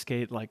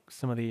obfuscate like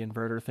some of the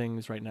inverter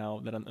things right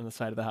now that I'm on the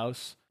side of the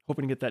house.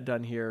 Hoping to get that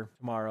done here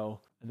tomorrow,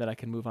 and then I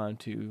can move on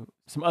to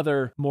some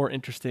other more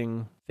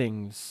interesting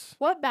things.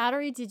 What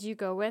battery did you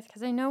go with?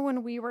 Because I know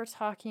when we were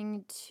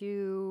talking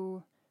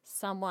to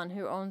someone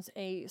who owns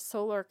a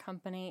solar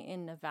company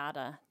in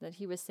Nevada, that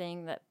he was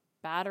saying that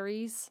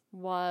batteries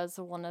was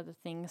one of the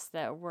things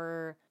that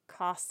were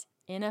cost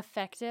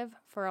ineffective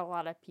for a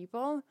lot of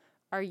people.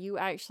 Are you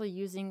actually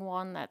using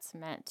one that's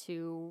meant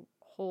to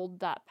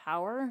hold that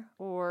power,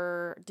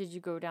 or did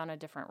you go down a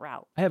different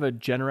route? I have a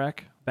Generac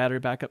battery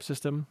backup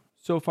system.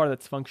 So far,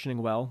 that's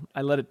functioning well.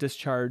 I let it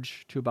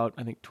discharge to about,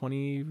 I think,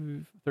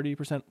 30%,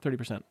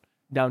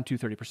 down to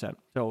 30%.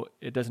 So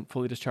it doesn't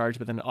fully discharge,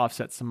 but then it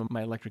offsets some of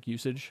my electric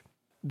usage.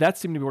 That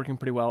seemed to be working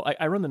pretty well.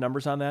 I run the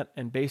numbers on that,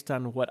 and based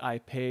on what I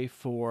pay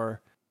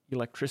for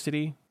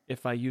electricity,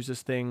 if I use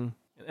this thing,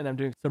 and I'm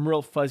doing some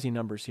real fuzzy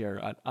numbers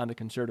here on the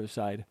conservative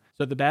side.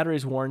 So the battery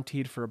is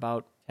warranted for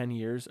about 10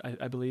 years,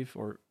 I believe,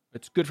 or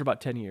it's good for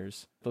about 10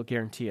 years. They'll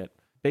guarantee it.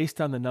 Based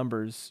on the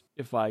numbers,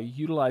 if I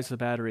utilize the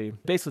battery,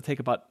 basically take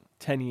about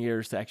 10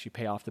 years to actually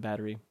pay off the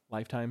battery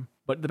lifetime.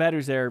 But the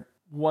battery's there,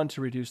 one, to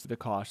reduce the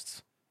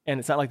costs. And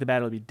it's not like the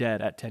battery will be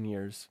dead at 10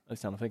 years. At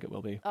least I don't think it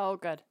will be. Oh,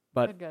 good.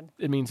 But good.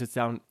 It means it's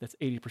down, that's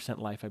 80%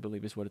 life, I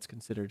believe, is what it's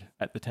considered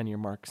at the 10-year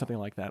mark, something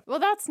like that. Well,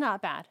 that's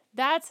not bad.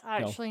 That's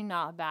actually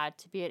not bad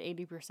to be at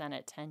 80%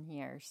 at 10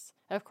 years.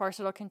 Of course,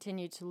 it'll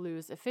continue to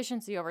lose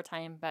efficiency over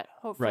time, but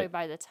hopefully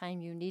by the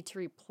time you need to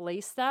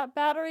replace that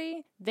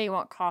battery, they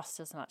won't cost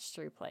as much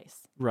to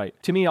replace. Right.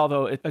 To me,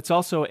 although, it's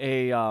also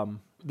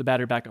the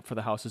battery backup for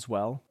the house as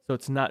well. So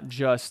it's not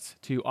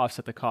just to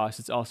offset the cost,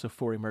 it's also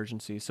for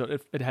emergencies. So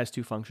it has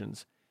two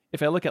functions.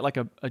 If I look at like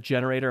a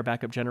generator, a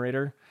backup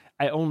generator,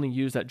 I only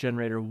use that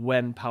generator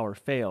when power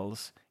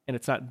fails, and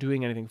it's not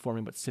doing anything for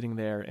me but sitting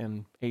there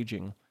and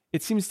aging.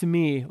 It seems to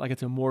me like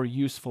it's a more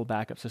useful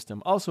backup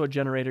system. Also, a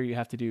generator, you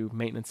have to do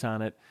maintenance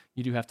on it.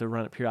 You do have to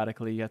run it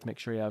periodically. You have to make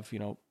sure you have,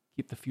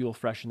 keep the fuel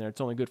fresh in there.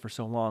 It's only good for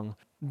so long.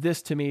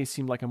 This to me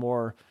seemed like a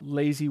more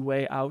lazy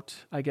way out,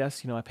 I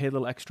guess. I pay a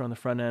little extra on the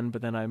front end,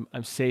 but then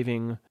I'm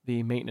saving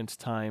the maintenance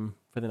time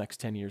for the next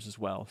 10 years as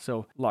well.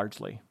 So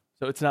largely.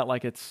 So it's not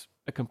like it's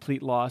a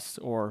complete loss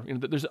or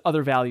there's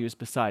other values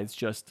besides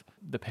just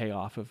the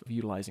payoff of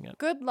utilizing it.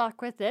 Good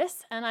luck with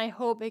this, and I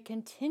hope it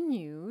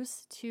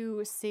continues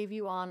to save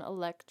you on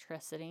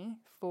electricity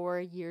for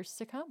years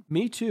to come.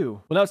 Me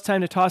too. Well, now it's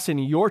time to toss in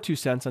your 2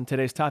 cents on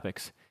today's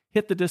topics.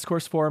 Hit the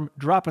discourse forum,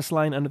 drop us a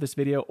line under this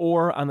video,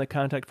 or on the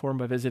contact form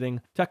by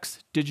visiting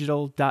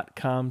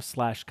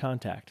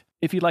tuxdigital.com/contact.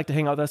 If you'd like to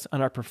hang out with us on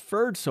our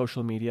preferred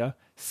social media,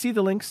 see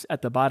the links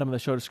at the bottom of the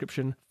show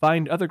description.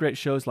 Find other great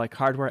shows like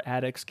Hardware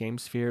Addicts,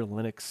 GameSphere,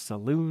 Linux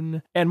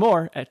Saloon, and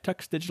more at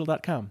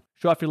tuxdigital.com.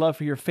 Show off your love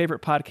for your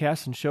favorite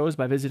podcasts and shows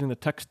by visiting the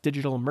Tux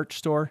Digital merch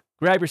store.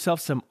 Grab yourself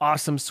some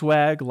awesome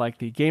swag like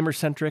the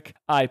gamer-centric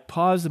I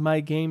paused my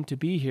game to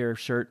be here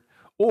shirt,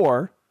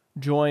 or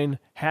join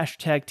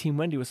 #Team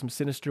Wendy with some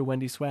sinister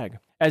Wendy swag.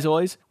 As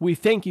always, we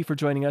thank you for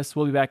joining us.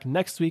 We'll be back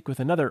next week with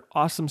another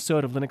awesome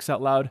episode of Linux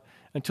Out Loud.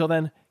 Until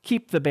then,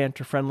 keep the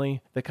banter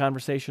friendly, the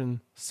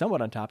conversation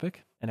somewhat on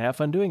topic, and have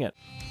fun doing it.